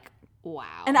being like,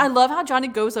 wow. And I love how Johnny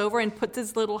goes over and puts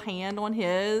his little hand on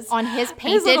his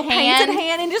painted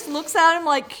hand and just looks at him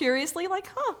like curiously, like,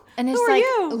 huh, and it's who like,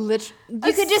 are you?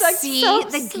 You could just see so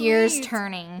the gears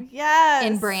turning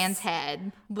in Bran's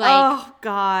head. Like, oh,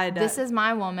 God. This is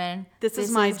my woman. This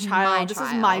is my child. This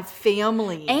is my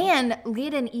family. And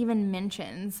Leoden even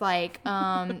mentions, like,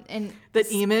 and that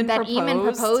Eamon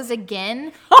proposed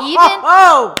again.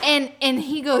 Oh! And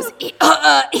he goes, he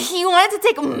wanted to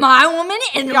take my woman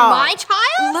and my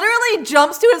child? Literally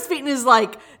jumps to his feet and is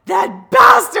like, that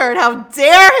bastard, how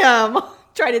dare him?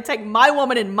 trying to take my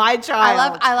woman and my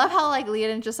child. I love how like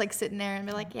Leoden just like sitting there and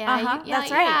be like,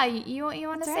 that's right. You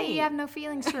want to say you have no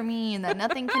feelings for me and that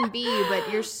nothing can be,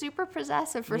 but you're super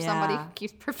possessive for somebody who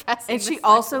keeps professing. And she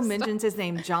also mentions his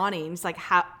name, Johnny, and it's like,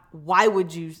 why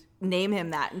would you name him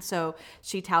that? And so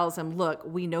she tells him, look,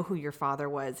 we know who your father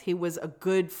was. He was a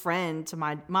good friend to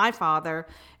my father.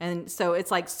 And so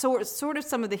it's like sort of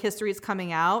some of the history is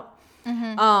coming out.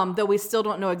 Though we still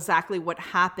don't know exactly what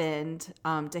happened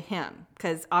to him,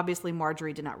 because obviously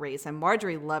Marjorie did not raise him.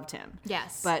 Marjorie loved him.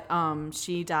 Yes. But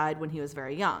she died when he was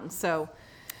very young. So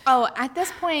at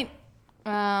this point,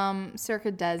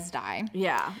 Circa does die.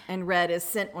 Yeah, and Red is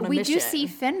sent on a mission. We do see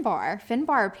Finbar.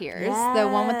 Finbar appears, the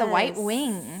one with the white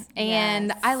wing.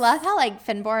 And I love how like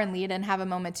Finbar and Leoden have a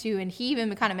moment too, and he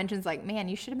even kind of mentions like, man,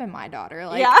 you should have been my daughter.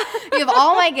 Like you have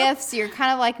all my gifts, you're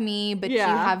kind of like me, but you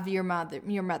have your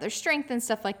mother's strength and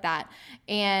stuff like that.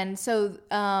 And so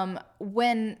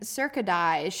when Circa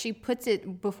dies, she puts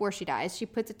it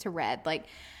to Red, like,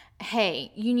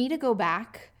 hey, you need to go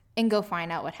back and go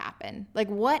find out what happened. Like,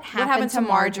 what happened to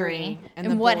Marjorie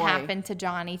and what happened to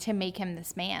Johnny to make him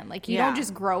this man? Like, you don't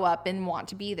just grow up and want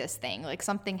to be this thing. Like,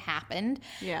 something happened.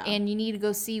 Yeah. And you need to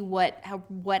go see what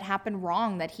happened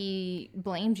wrong that he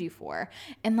blamed you for.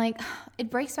 And, like, it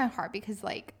breaks my heart because,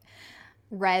 like,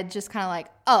 Red just kind of like,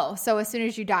 oh, so as soon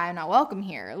as you die, I'm not welcome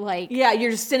here. Like, yeah,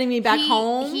 you're just sending me back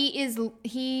home. He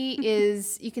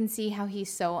is, you can see how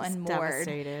he's so unmoored.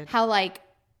 Devastated. How, like,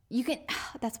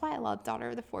 that's why I love Daughter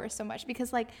of the Forest so much,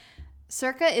 because like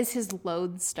Circa is his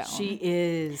lodestone. She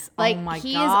is. Like, oh my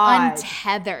he God. is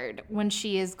untethered when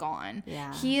she is gone.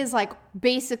 Yeah. He is like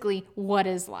basically what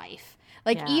is life.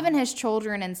 Like even his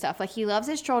children and stuff. Like he loves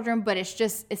his children, but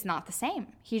it's not the same.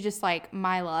 He's just like,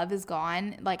 my love is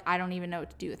gone. Like I don't even know what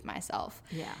to do with myself.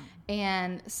 Yeah.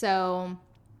 And so.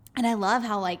 And I love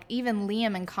how, like, even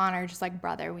Liam and Connor are just like,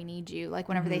 brother, we need you. Like,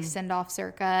 whenever they send off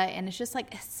Circa. And it's just,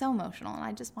 like, it's so emotional. And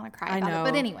I just want to cry about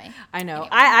it. But anyway. I know.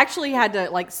 I actually had to,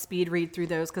 like, speed read through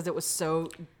those because it was so...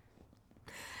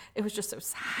 It was just so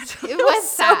sad. It was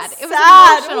sad. It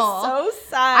was emotional. It was so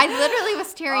sad. I literally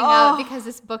was tearing up because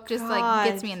this book just like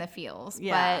gets me in the feels.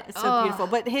 Yeah, but, it's so beautiful.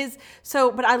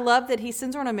 But I love that he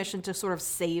sends her on a mission to sort of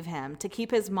save him, to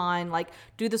keep his mind like,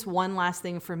 do this one last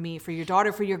thing for me, for your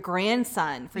daughter, for your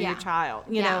grandson, for your child.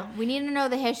 You know, we need to know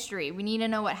the history. We need to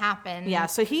know what happened. Yeah.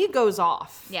 So he goes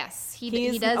off. Yes, he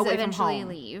does eventually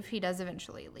leave. He does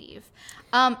eventually leave.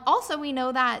 Also, we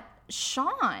know that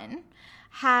Sean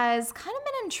has kind of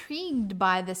been intrigued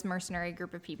by this mercenary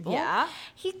group of people. Yeah.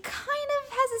 He kind of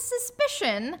has a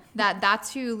suspicion that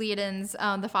that's who Leoden's,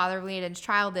 the father of Leoden's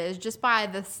child is, just by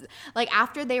this, like,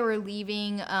 after they were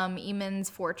leaving Eamon's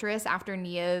fortress, after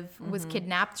Niamh was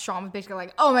kidnapped, Sean was basically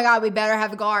like, oh my God, we better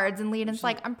have guards. And Leoden's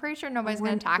like, I'm pretty sure nobody's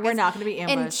going to attack us. We're not going to be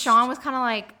ambushed. And Sean was kind of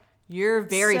like, you're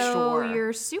very sure.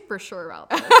 You're super sure about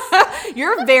this.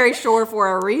 You're very sure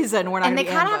for a reason. We're not. And they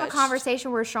kind of have a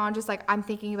conversation where Sean just like, I'm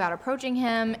thinking about approaching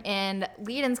him, and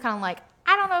Leoden's kind of like,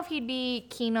 I don't know if he'd be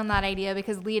keen on that idea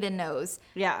because Leoden knows.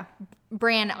 Yeah.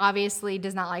 Bran obviously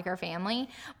does not like our family,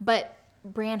 but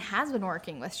Bran has been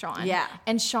working with Sean. Yeah.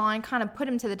 And Sean kind of put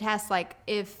him to the test, like,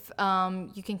 if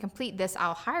you can complete this,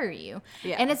 I'll hire you.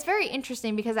 Yeah. And it's very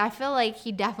interesting because I feel like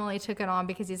he definitely took it on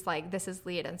because he's like, this is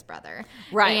Leoden's brother.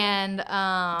 Right. And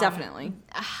definitely.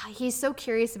 He's so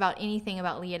curious about anything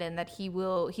about Leoden that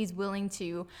he's willing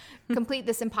to complete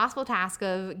this impossible task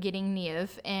of getting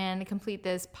Niamh and complete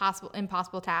this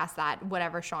impossible task that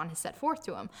whatever Sean has set forth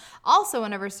to him. Also,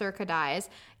 whenever Circa dies,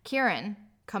 Kieran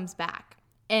comes back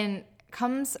and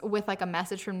comes with like a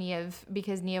message from Niamh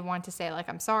because Niamh wanted to say like,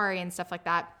 I'm sorry and stuff like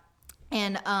that.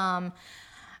 And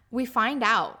we find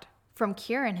out from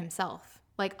Kieran himself,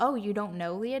 like, oh, you don't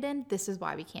know Leoden? This is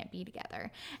why we can't be together.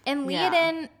 And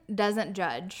Leoden doesn't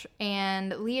judge.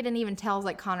 And Leoden even tells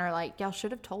like Connor, like, y'all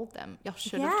should have told them. Y'all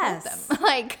should have told them.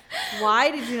 Like, why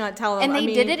did you not tell them? And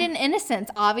they did it in innocence.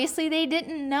 Obviously, they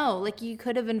didn't know. Like, you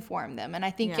could have informed them. And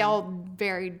I think y'all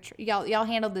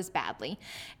handled this badly.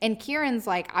 And Kieran's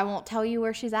like, I won't tell you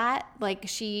where she's at. Like,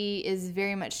 she is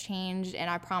very much changed, and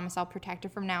I promise I'll protect her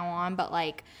from now on. But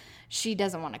like, she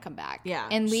doesn't want to come back. Yeah.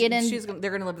 And Leoden...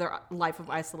 they're going to live their life of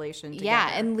isolation together. Yeah,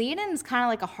 and Leoden's kind of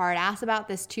like a hard ass about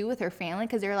this too with her family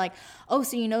because they're like, oh,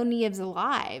 so you know Niamh's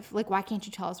alive. Like, why can't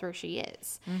you tell us where she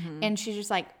is? Mm-hmm. And she's just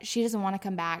like, she doesn't want to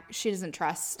come back. She doesn't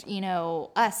trust,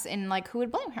 us. And like, who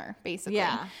would blame her, basically?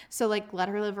 Yeah. So like, let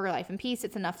her live her life in peace.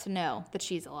 It's enough to know that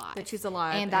she's alive.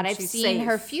 And that I've seen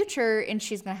her future and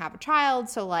she's going to have a child.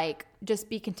 So like, just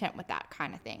be content with that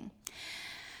kind of thing.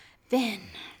 Then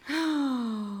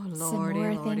Some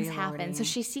more things happen. So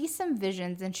she sees some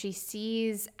visions, and she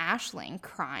sees Aisling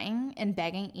crying and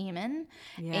begging Aemon.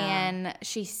 Yeah. And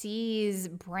she sees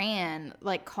Bran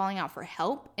like calling out for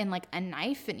help and like a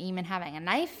knife, and Aemon having a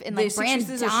knife, and like Bran dying.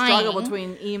 There's a struggle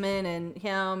between Aemon and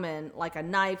him, and like a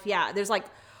knife. Yeah, there's like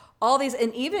all these,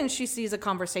 and even she sees a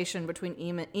conversation between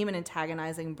Aemon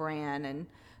antagonizing Bran and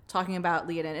talking about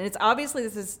Leoden, and it's obviously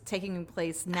this is taking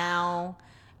place now.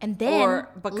 And then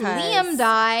Liam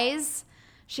dies.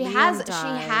 She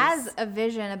has a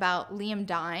vision about Liam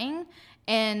dying,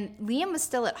 and Liam was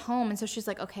still at home, and so she's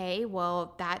like, okay,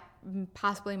 well, that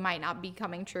possibly might not be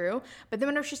coming true. But then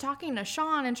whenever she's talking to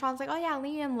Sean, and Sean's like, oh yeah,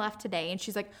 Liam left today, and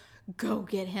she's like, go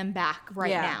get him back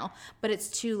right now. But it's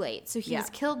too late. So he's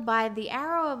killed by the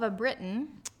arrow of a Briton.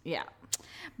 Yeah.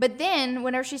 But then,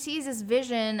 whenever she sees this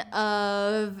vision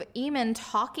of Aemon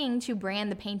talking to Bran,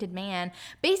 the Painted Man,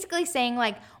 basically saying,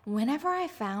 like, whenever I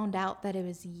found out that it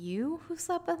was you who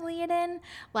slept with Leoden,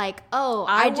 like,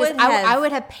 I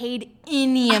would have paid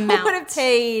any amount. I would have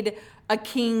paid a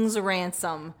king's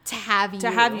ransom to have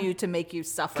you to make you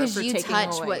suffer for taking away. Because you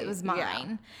touched what was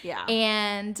mine. Yeah.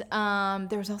 And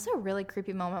there was also a really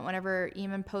creepy moment whenever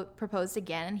Aemon proposed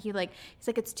again, and he's like,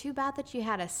 it's too bad that you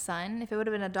had a son. If it would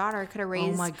have been a daughter, I could have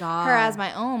raised her as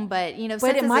my own. But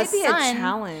but it might be a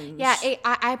challenge. Yeah,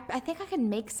 I think I could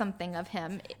make something of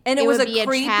him. And it was a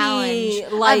creepy, challenge,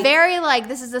 a very like,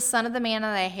 this is the son of the man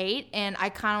that I hate, and I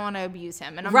kind of want to abuse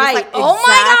him. And I'm just like, oh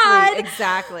my god,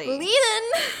 exactly,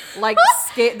 Leoden, like.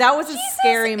 That was a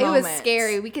scary moment. It was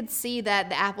scary. We could see that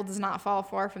the apple does not fall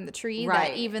far from the tree. Right.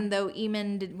 That even though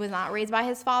Aemon was not raised by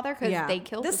his father, because they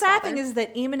killed his father. The sad thing is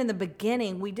that Aemon in the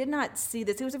beginning, we did not see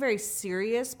this. He was a very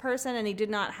serious person, and he did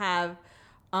not have.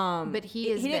 But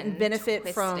he didn't benefit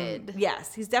from.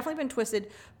 Yes, he's definitely been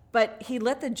twisted. But he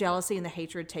let the jealousy and the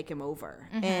hatred take him over.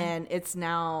 Mm-hmm.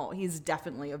 And he's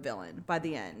definitely a villain by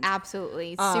the end.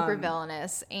 Absolutely. Super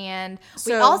villainous. And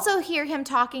we also hear him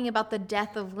talking about the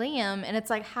death of Liam, and it's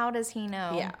like, how does he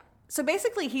know? Yeah. So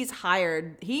basically he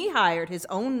hired his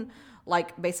own,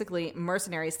 like, basically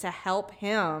mercenaries to help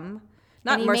him.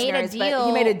 Not mercenaries, but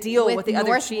he made a deal with the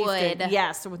other chieftain.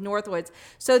 Yes, with Northwoods,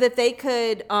 so that they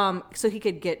could, so he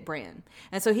could get Bran.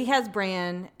 And so he has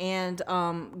Bran and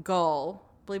Gull.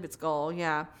 I believe it's Gull,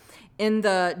 in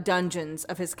the dungeons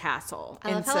of his castle.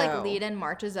 I love how like Leoden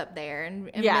marches up there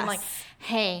and been like,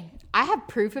 hey, I have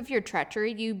proof of your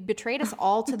treachery. You betrayed us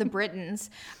all to the Britons.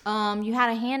 You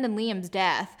had a hand in Liam's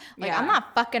death. Like, I'm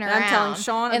not fucking around. I'm telling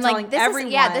Sean, I'm telling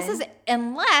everyone. This is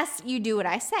unless you do what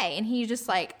I say. And he's just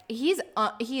like, he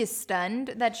is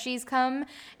stunned that she's come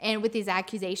and with these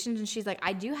accusations, and she's like,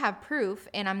 I do have proof,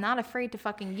 and I'm not afraid to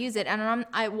fucking use it. And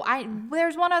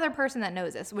there's one other person that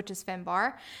knows this, which is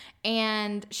Finbar,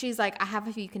 and she's like, I have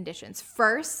a few conditions.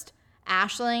 First,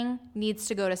 Aisling needs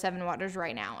to go to Seven Waters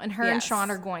right now, and her and Sean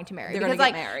are going to marry. They're because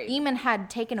like married. Eamon had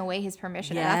taken away his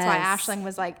permission, and that's why Aisling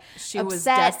was like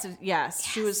upset.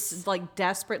 She was like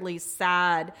desperately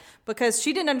sad because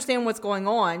she didn't understand what's going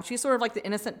on. She's sort of like the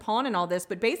innocent pawn in all this,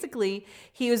 but basically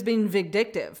he was being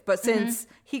vindictive. But since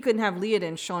he couldn't have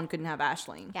Leoden, Sean couldn't have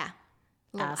Aisling. Yeah,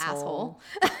 asshole.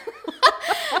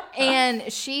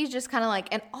 And she's just kind of like,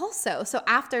 and also, so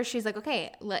after she's like,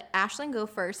 okay, let Aisling go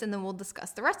first, and then we'll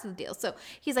discuss the rest of the deal. So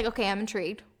he's like, okay, I'm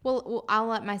intrigued. Well, I'll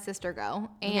let my sister go.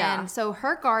 And so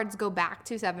her guards go back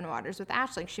to Seven Waters with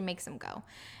Aisling. She makes them go.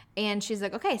 And she's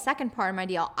like, okay, second part of my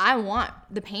deal, I want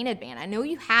the Painted Man. I know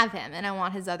you have him, and I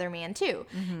want his other man too.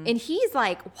 Mm-hmm. And he's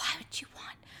like, why would you want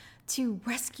to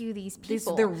rescue these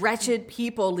people? They're wretched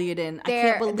people, Leoden. I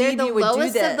can't believe you would do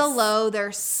this. They're the lowest of the low.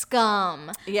 They're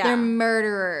scum. Yeah. They're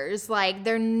murderers. Like,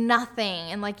 they're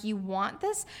nothing. And, like, you want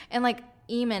this? And, like,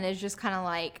 Aemon is just kind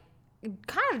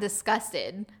of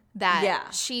disgusted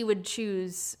that she would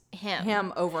choose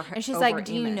him over her. And she's like,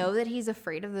 do you know that he's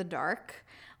afraid of the dark?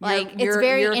 Like, it's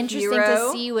very interesting to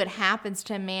see what happens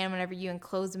to a man whenever you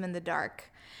enclose him in the dark.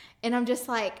 And I'm just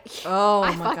like,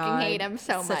 I fucking hate him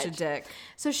so much. Such a dick.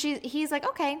 So he's like,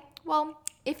 okay, well,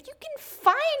 if you can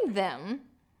find them,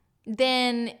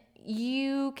 then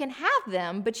you can have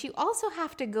them, but you also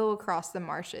have to go across the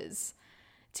marshes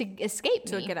to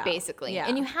escape me, basically. Yeah.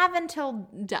 And you have until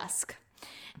dusk.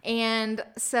 And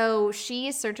so she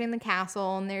is searching the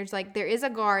castle, and there is a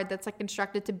guard that's like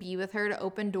instructed to be with her to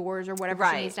open doors or whatever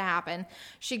she needs to happen.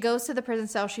 She goes to the prison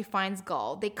cell. She finds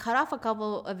Gull. They cut off a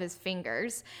couple of his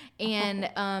fingers, and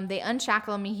they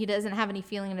unshackle him. He doesn't have any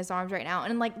feeling in his arms right now.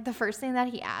 And like the first thing that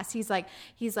he asks, he's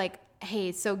like,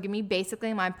 hey, so give me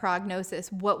basically my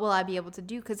prognosis. What will I be able to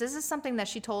do? Because this is something that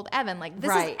she told Evan. Like,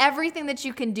 this is everything that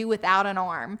you can do without an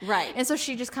arm. Right. And so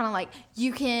she just kind of like,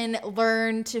 you can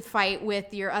learn to fight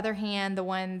with your other hand, the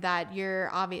one that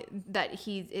that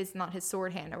he is not his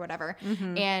sword hand or whatever.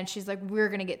 Mm-hmm. And she's like, we're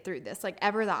going to get through this. Like,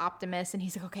 ever the optimist. And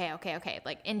he's like, okay.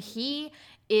 Like, and he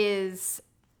is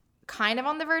kind of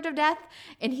on the verge of death.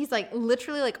 And he's like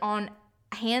literally like on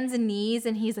hands and knees,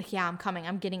 and he's like, yeah, I'm coming,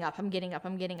 I'm getting up.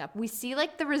 We see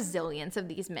like the resilience of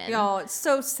these men. Oh, it's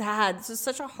so sad. This is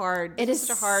such a hard thing. And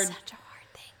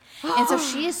so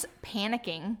she is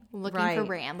panicking, looking for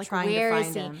Bran, like, where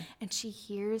is he? And she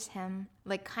hears him,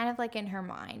 like, kind of like in her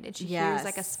mind, and she hears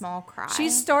like a small cry. She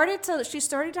started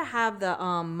to have the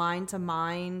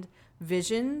mind-to-mind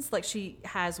visions like she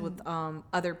has with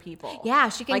other people. Yeah,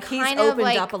 she can like kind he's of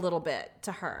opened up a little bit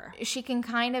to her. She can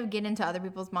kind of get into other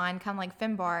people's mind, kind of like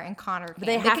Finbar and Connor can.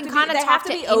 They can kind of talk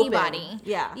to anybody. Open.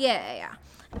 Yeah.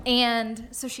 And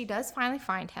so she does finally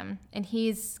find him, and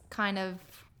he's kind of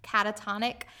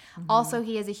catatonic. Mm-hmm. Also,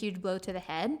 he has a huge blow to the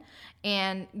head,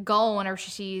 and Gull, whenever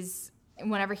he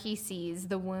sees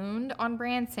the wound on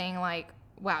Bran, saying like,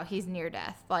 wow, he's near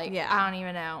death. Like, I don't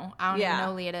even know. I don't even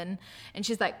know Leoden. And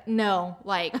she's like, no,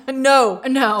 like. No.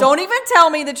 Don't even tell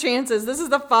me the chances. This is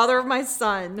the father of my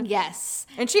son. Yes.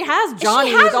 And she has Johnny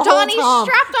the whole time.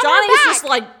 Strapped on Johnny's her back. Just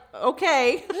like,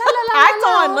 okay, act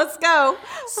on, let's go.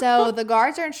 So the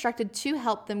guards are instructed to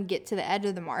help them get to the edge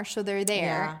of the marsh. So they're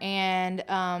there. Yeah.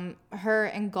 And her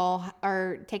and Gull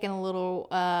are taking a little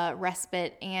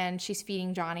respite, and she's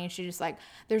feeding Johnny, and she's just like,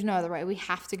 there's no other way. We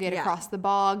have to get across the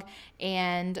bog,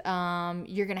 and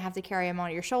you're going to have to carry him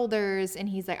on your shoulders. And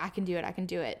he's like, I can do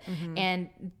it. Mm-hmm. And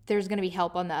there's going to be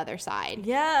help on the other side.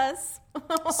 Yes.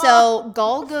 So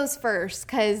Gull goes first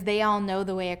because they all know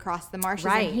the way across the marshes.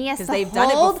 Right. And he has to they've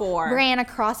done it before. Bran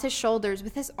across his shoulders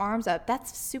with his arms up.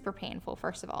 That's super painful,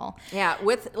 first of all. Yeah,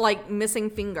 with like missing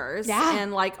fingers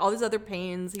and like all these other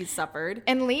pains he's suffered.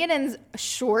 And Leoden's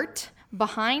short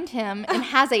behind him and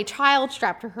has a child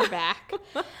strapped to her back.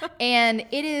 And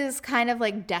it is kind of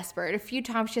like desperate. A few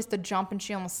times she has to jump and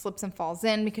she almost slips and falls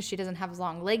in because she doesn't have as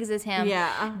long legs as him.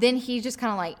 Yeah. Then he's just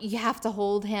kind of like, you have to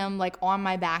hold him like on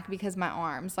my back because my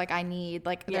arms, like I need,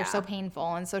 like they're so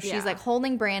painful. And so she's like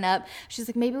holding Bran up. She's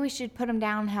like, maybe we should put him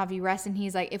down and have you rest. And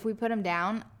he's like, if we put him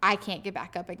down, I can't get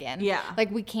back up again. Yeah.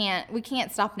 Like we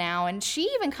can't stop now. And she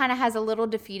even kind of has a little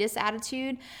defeatist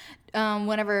attitude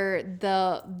whenever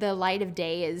the light of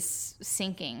day is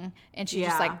sinking, and she's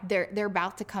just like, they're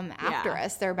about to come after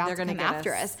us. They're about to come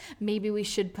after us. Maybe we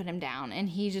should put him down. And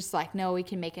he's just like, no, we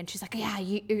can make it. And she's like,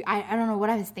 I don't know what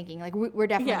I was thinking. Like, we're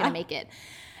definitely going to make it.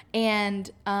 And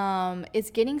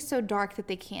it's getting so dark that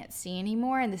they can't see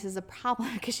anymore, and this is a problem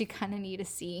because you kind of need to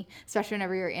see, especially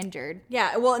whenever you're injured.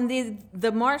 Yeah, well, and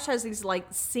the marsh has these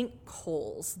like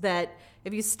sinkholes that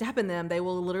if you step in them, they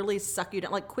will literally suck you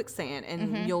down like quicksand,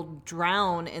 and you'll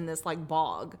drown in this like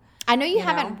bog. I know you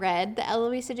haven't read the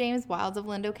Eloisa James Wilds of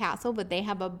Lindo Castle, but they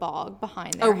have a bog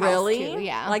behind their house really? Too.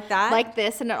 Yeah, like that, like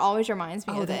this, and it always reminds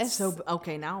me of this. So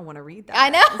okay, now I want to read that. I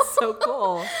know, it's so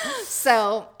cool.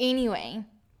 So anyway.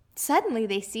 Suddenly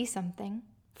they see something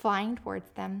flying towards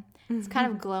them. It's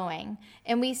kind of glowing.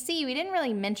 And we didn't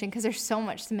really mention, because there's so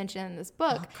much to mention in this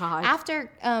book. Oh, God. After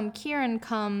Kieran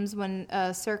comes when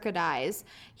Circa dies,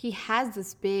 he has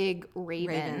this big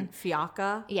raven.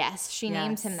 Fiaca? Yes, she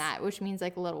names him that, which means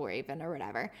like little raven or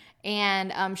whatever.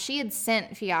 And she had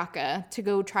sent Fiaca to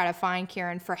go try to find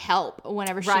Kieran for help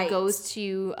whenever she goes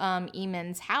to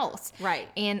Eamon's house. Right.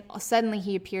 And suddenly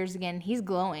he appears again. He's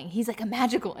glowing. He's like a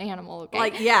magical animal. Okay?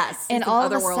 Like, yes. And all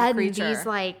of a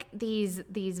sudden,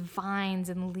 these vines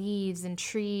and leaves and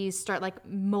trees start like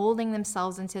molding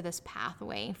themselves into this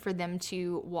pathway for them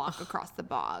to walk across the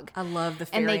bog. I love the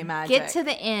fairy magic. And they get to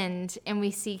the end, and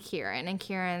we see Kieran, and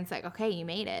Kieran's like, okay, you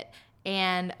made it.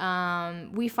 And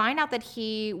we find out that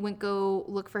he went go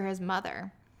look for his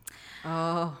mother.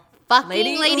 Oh,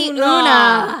 fucking Lady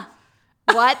Una.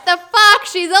 What the fuck?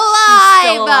 She's alive.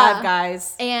 She's still alive,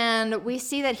 guys. And we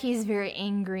see that he's very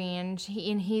angry, and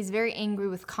he's very angry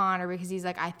with Connor because he's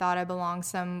like, I thought I belonged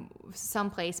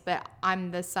someplace, but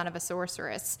I'm the son of a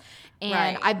sorceress.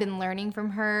 And I've been learning from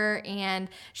her. And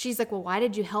she's like, well, why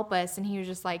did you help us? And he was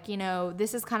just like,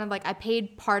 this is kind of like I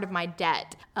paid part of my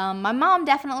debt. My mom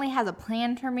definitely has a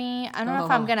plan for me. I don't know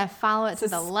if I'm going to follow it to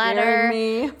the letter.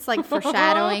 It's like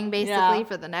foreshadowing basically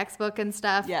for the next book and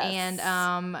stuff. Yes.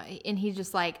 And he's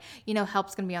just like,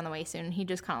 help's going to be on the way soon. And he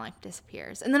just kind of like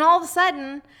disappears. And then all of a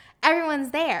sudden,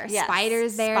 everyone's there. Yes.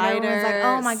 Spider's there. And everyone's like,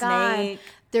 oh my God.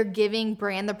 They're giving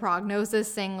Bran the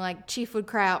prognosis, saying like Chief would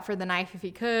cry out for the knife if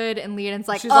he could, and Leon's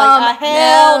like, she's like,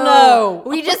 hell no.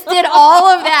 We just did all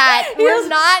of that. We're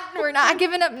not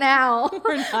giving up now.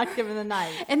 We're not giving the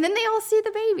knife. And then they all see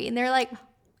the baby, and they're like,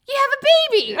 you have a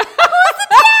baby. Who's the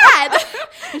dad?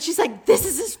 And she's like, this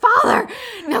is his father.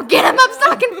 No, get him up so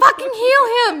I can fucking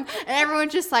heal him. And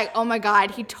everyone's just like, oh my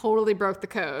God, he totally broke the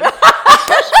code.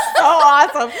 So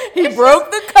awesome. He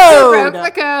broke the code. He broke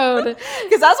the code.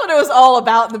 Because that's what it was all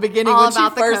about in the beginning when she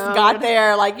first got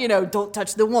there. Like, don't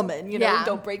touch the woman.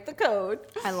 Don't break the code.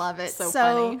 I love it. So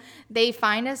funny. They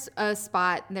find a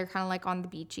spot. They're kind of like on the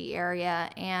beachy area.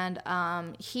 And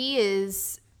he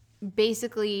is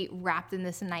basically wrapped in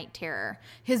this night terror,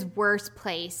 his worst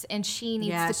place, and she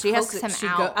needs to coax him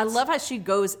out. I love how she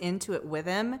goes into it with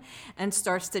him and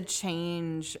starts to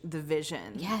change the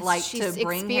vision. Yes, like she to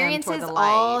bring him toward the light.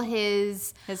 All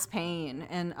his pain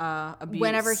and abuse.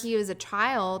 Whenever he was a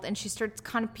child, and she starts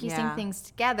kind of piecing things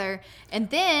together,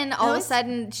 and then all of a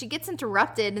sudden she gets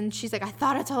interrupted, and she's like, "I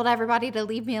thought I told everybody to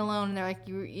leave me alone." And they're like,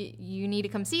 "You need to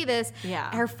come see this."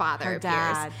 Yeah, her father her appears,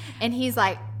 dad. And he's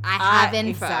like, I have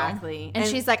info. Exactly. And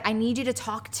she's like, I need you to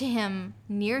talk to him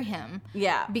near him.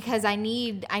 Yeah. Because I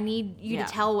need you to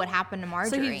tell what happened to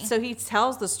Marjorie. So he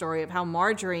tells the story of how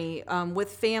Marjorie,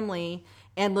 with family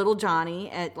and little Johnny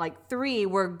at like 3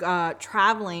 were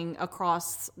traveling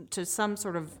across to some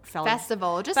sort of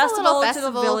festival, a little festival to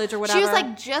the village or whatever. She was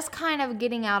like just kind of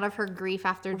getting out of her grief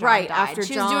after John died. After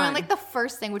she John. was doing like the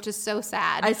first thing, which is so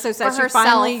sad. It's so sad. She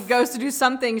finally goes to do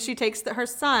something. She takes her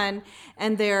son,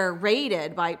 and they're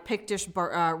raided by Pictish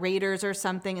raiders or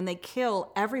something, and they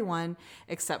kill everyone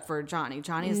except for Johnny.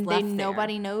 Johnny's left there.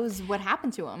 Nobody knows what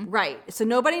happened to him. Right. So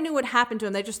nobody knew what happened to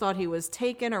him. They just thought he was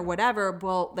taken or whatever.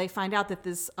 Well, they find out that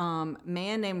this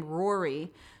man named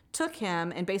Rory took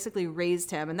him and basically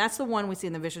raised him, and that's the one we see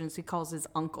in the visions he calls his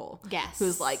uncle. Yes.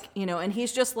 Who's like, and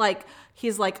he's just like,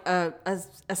 he's like a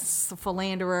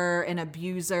philanderer, an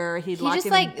abuser. He'd lock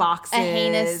him in boxes.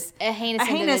 A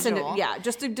heinous individual.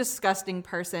 Just a disgusting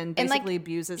person. Basically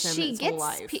abuses him his whole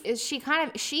life.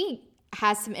 She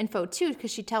has some info too,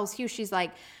 because she tells Hugh, she's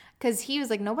like, because he was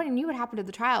like, nobody knew what happened to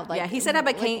the child. Like, he said I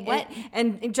became,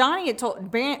 and Johnny had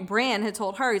told, Bran had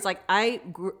told her, he's like, I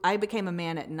became a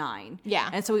man at 9. Yeah.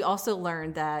 And so we also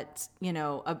learned that,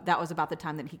 that was about the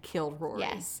time that he killed Rory.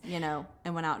 Yes.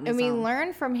 And went out and we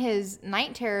learned from his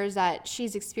night terrors that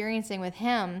she's experiencing with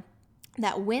him,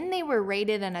 that when they were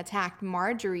raided and attacked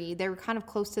Marjorie, they were kind of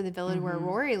close to the village where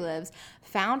Rory lives,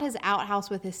 found his outhouse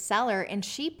with his cellar, and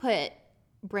she put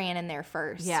Bran in there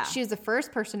first. Yeah. She was the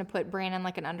first person to put Bran in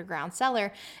like an underground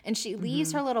cellar, and she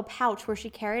leaves her little pouch where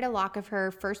she carried a lock of her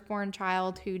firstborn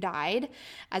child who died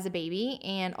as a baby,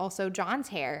 and also John's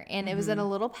hair, and it was in a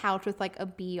little pouch with like a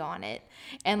bee on it,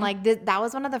 and like that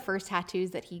was one of the first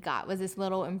tattoos that he got, was this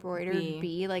little embroidered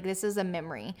bee. Like, this is a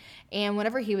memory. And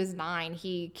whenever he was 9,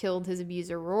 he killed his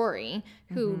abuser Rory,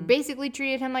 who basically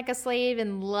treated him like a slave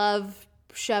and loved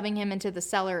shoving him into the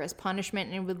cellar as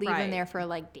punishment, and would leave him there for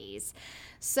like days.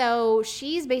 So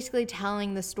she's basically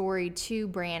telling the story to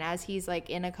Bran as he's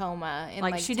like in a coma, and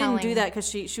like she didn't do that because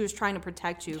she was trying to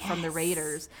protect you from the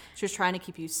raiders. She was trying to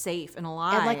keep you safe and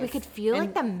alive. And like we could feel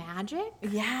like the magic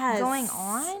going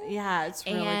on. Yeah, it's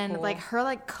really cool. Like her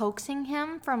like coaxing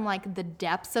him from like the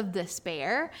depths of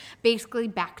despair, basically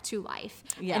back to life.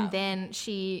 Yeah. And then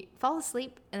she falls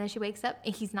asleep, and then she wakes up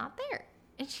and he's not there.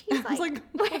 And she's like,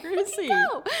 where is he?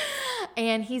 Go?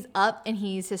 And he's up, and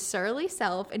he's his surly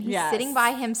self, and he's sitting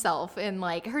by himself, and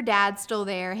like her dad's still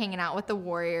there hanging out with the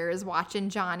warriors,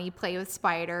 watching Johnny play with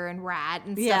Spider and Rat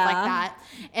and stuff like that.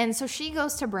 And so she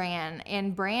goes to Bran,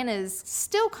 and Bran is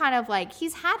still kind of like,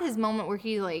 he's had his moment where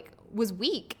he like was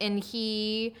weak, and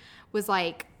he was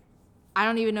like, I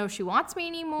don't even know if she wants me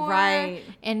anymore. Right.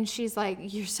 And she's like,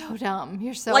 you're so dumb.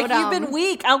 You're so dumb. Like, you've been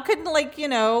weak. I couldn't, like,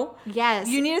 Yes.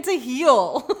 You needed to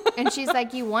heal. And she's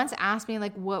like, you once asked me,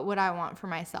 like, what would I want for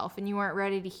myself? And you weren't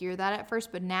ready to hear that at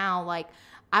first. But now, like,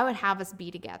 I would have us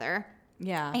be together.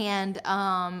 Yeah. And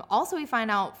also we find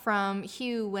out from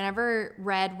Hugh, whenever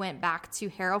Red went back to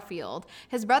Harrowfield,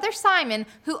 his brother Simon,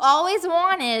 who always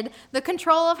wanted the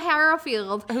control of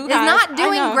Harrowfield, is not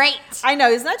doing great. I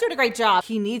know. He's not doing a great job.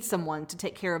 He needs someone to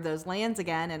take care of those lands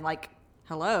again, and like,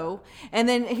 hello. And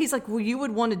then he's like, well, you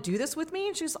would want to do this with me?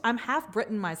 And she's, I'm half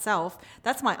Briton myself.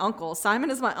 That's my uncle.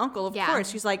 Simon is my uncle, of course.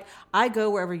 She's like, I go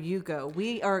wherever you go.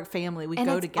 We are family. We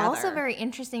go together. And it's also very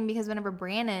interesting because whenever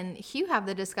Bran and Hugh have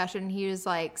the discussion, he was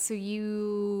like, so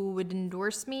you would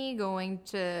endorse me going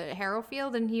to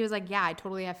Harrowfield? And he was like, yeah, I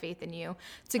totally have faith in you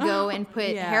to go and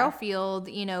put Harrowfield,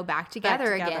 back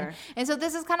together again. And so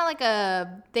this is kind of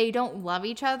like they don't love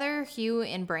each other, Hugh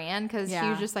and Bran, because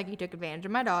Hugh's just like, you took advantage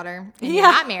of my daughter. And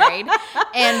you're not married.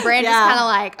 And Bran's just kind of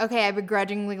like, okay, I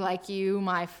begrudgingly like you,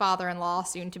 my father-in-law,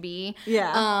 soon to be.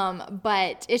 Yeah.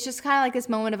 But it's just kind of like this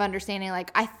moment of understanding.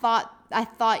 Like, I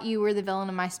thought you were the villain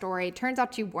of my story. It turns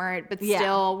out you weren't, but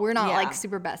still, we're not like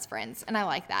super best friends. And I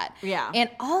like that. Yeah. And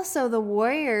also, the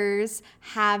Warriors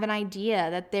have an idea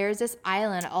that there's this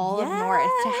island all of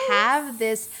North to have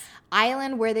this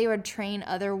island where they would train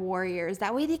other warriors.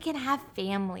 That way they can have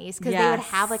families, because they would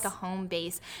have like a home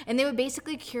base, and they would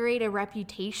basically curate a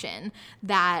reputation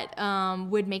that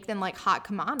would make them like hot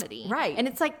commodity. Right. And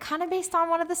it's like kind of based on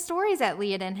one of the stories that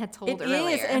Liaden had told earlier.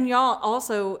 It is. And y'all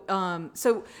also,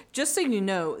 so just so you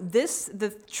know,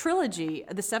 the trilogy,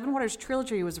 the Seven Waters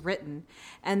trilogy was written,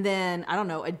 and then, I don't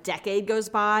know, a decade goes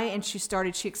by, and she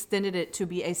extended it to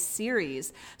be a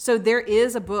series. So there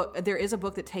is a book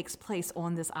that takes place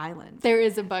on this island. There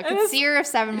is a book. It's Seer of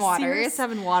Seven Waters. Seer of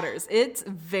Seven Waters. It's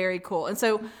very cool. And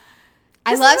so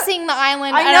I love seeing the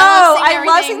island. I know. I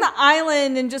love seeing the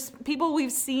island and just people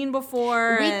we've seen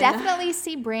before. We definitely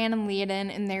see Bran and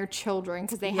Liaden and their children,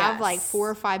 because they have like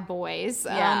 4 or 5 boys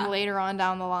later on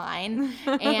down the line.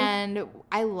 And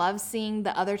I love seeing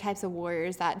the other types of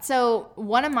warriors so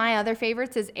one of my other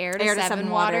favorites is Heir to Seven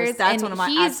Waters. That's one of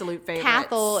my absolute favorites.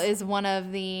 Cathal is one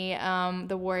of the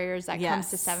warriors that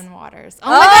comes to Seven Waters. Oh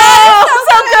my God,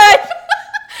 that's so good.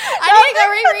 I need to go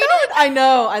reread it. I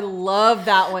know. I love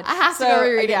that one. I have to go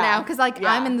reread it now, because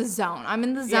I'm in the zone. I'm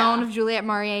in the zone of Juliette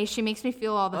Marnier. She makes me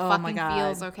feel all the fucking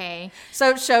feels, okay?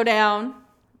 So, Showdown.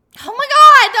 Oh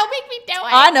my God, don't make me do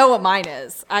it. I know what mine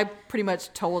is. I pretty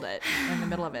much told it in the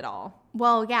middle of it all.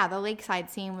 Well, yeah, the lakeside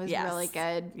scene was really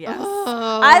good. Yes.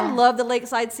 I love the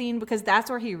lakeside scene, because that's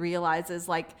where he realizes,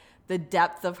 like, the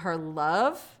depth of her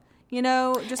love. You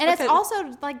know, it's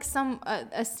also like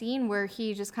a scene where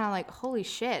he just kind of like, holy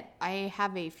shit, I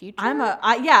have a future.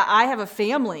 I have a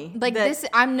family. Like this,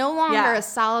 I'm no longer a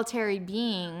solitary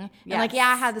being. Yes. And like,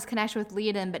 I had this connection with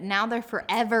Liaden, but now they're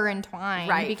forever entwined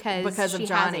because she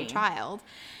has a child.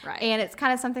 Right. And it's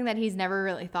kind of something that he's never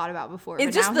really thought about before.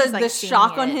 It's just the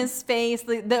shock on his face,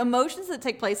 the emotions that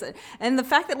take place, and the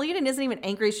fact that Liaden isn't even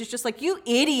angry. She's just like, you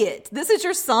idiot, this is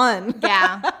your son.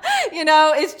 Yeah. You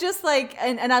know, it's just like,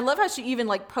 and I love how she even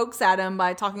like pokes at him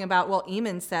by talking about, well,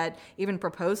 Aemon said, even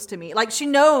proposed to me. Like, she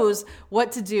knows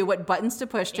what to do, what buttons to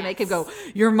push to make him go,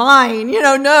 you're mine. You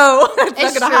know, no,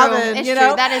 that's not going to happen. It's true.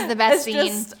 That is the best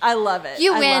scene. I love it.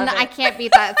 You win. I can't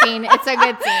beat that scene. It's a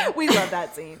good scene. We love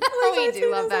that scene. We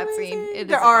do love that scene.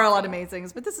 There are a lot of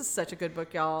amazings, but this is such a good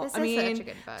book, y'all. This is such a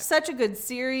good book. Such a good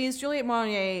series. Juliette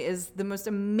Marnier is the most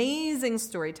amazing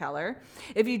storyteller.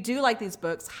 If you do like these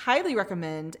books, highly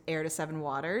recommend Heir to Seven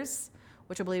Waters,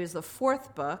 which I believe is the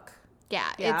 4th book.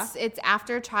 Yeah, it's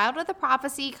after Child with a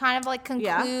Prophecy, kind of like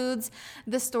concludes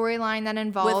the storyline that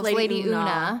involves Lady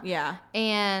Una. Yeah.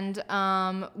 And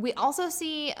we also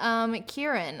see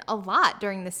Kieran a lot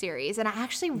during the series, and I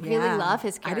actually really love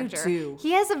his character. I do too.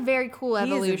 He has a very cool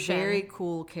evolution. He's a very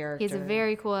cool character. He's a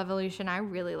very cool evolution. I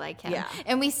really like him. Yeah.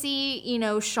 And we see,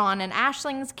 Sean and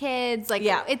Aisling's kids. Like,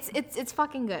 it's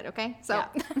fucking good, okay? So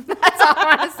that's all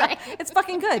I want to say. It's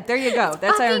fucking good. There you go.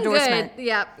 That's our endorsement. Good.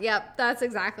 Yep. That's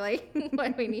exactly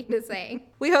what we need to say.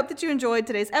 We hope that you enjoyed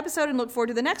today's episode and look forward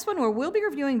to the next one, where we'll be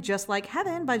reviewing Just Like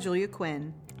Heaven by Julia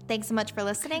Quinn. Thanks so much for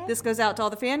listening. This goes out to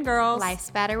all the fangirls. Life's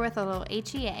better with a little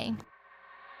HEA.